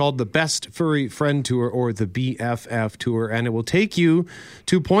 and it's called the Best Furry Friend Tour, or the BFF Tour, and it will take you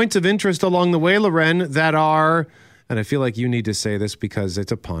to points of interest along the way, Loren, that are, and I feel like you need to say this because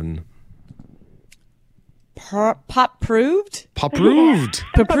it's a pun. Pop-proved? Pop-proved.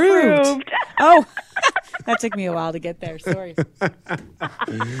 Pop-proved. Oh, that took me a while to get there. Sorry. All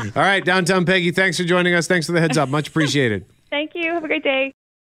right, Downtown Peggy, thanks for joining us. Thanks for the heads up. Much appreciated. Thank you. Have a great day.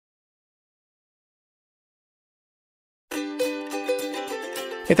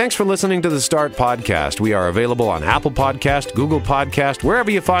 Hey, thanks for listening to the Start Podcast. We are available on Apple Podcast, Google Podcast, wherever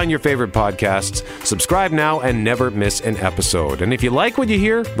you find your favorite podcasts. Subscribe now and never miss an episode. And if you like what you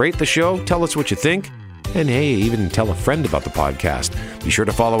hear, rate the show, tell us what you think. And hey, even tell a friend about the podcast. Be sure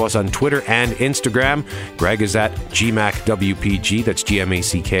to follow us on Twitter and Instagram. Greg is at GMACWPG. That's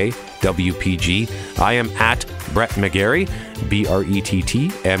GMACK WPG. I am at Brett McGarry,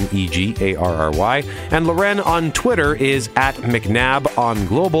 BRETTMEGARRY. And Loren on Twitter is at McNabb on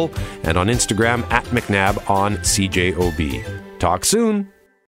Global, and on Instagram at McNabb on CJOB. Talk soon.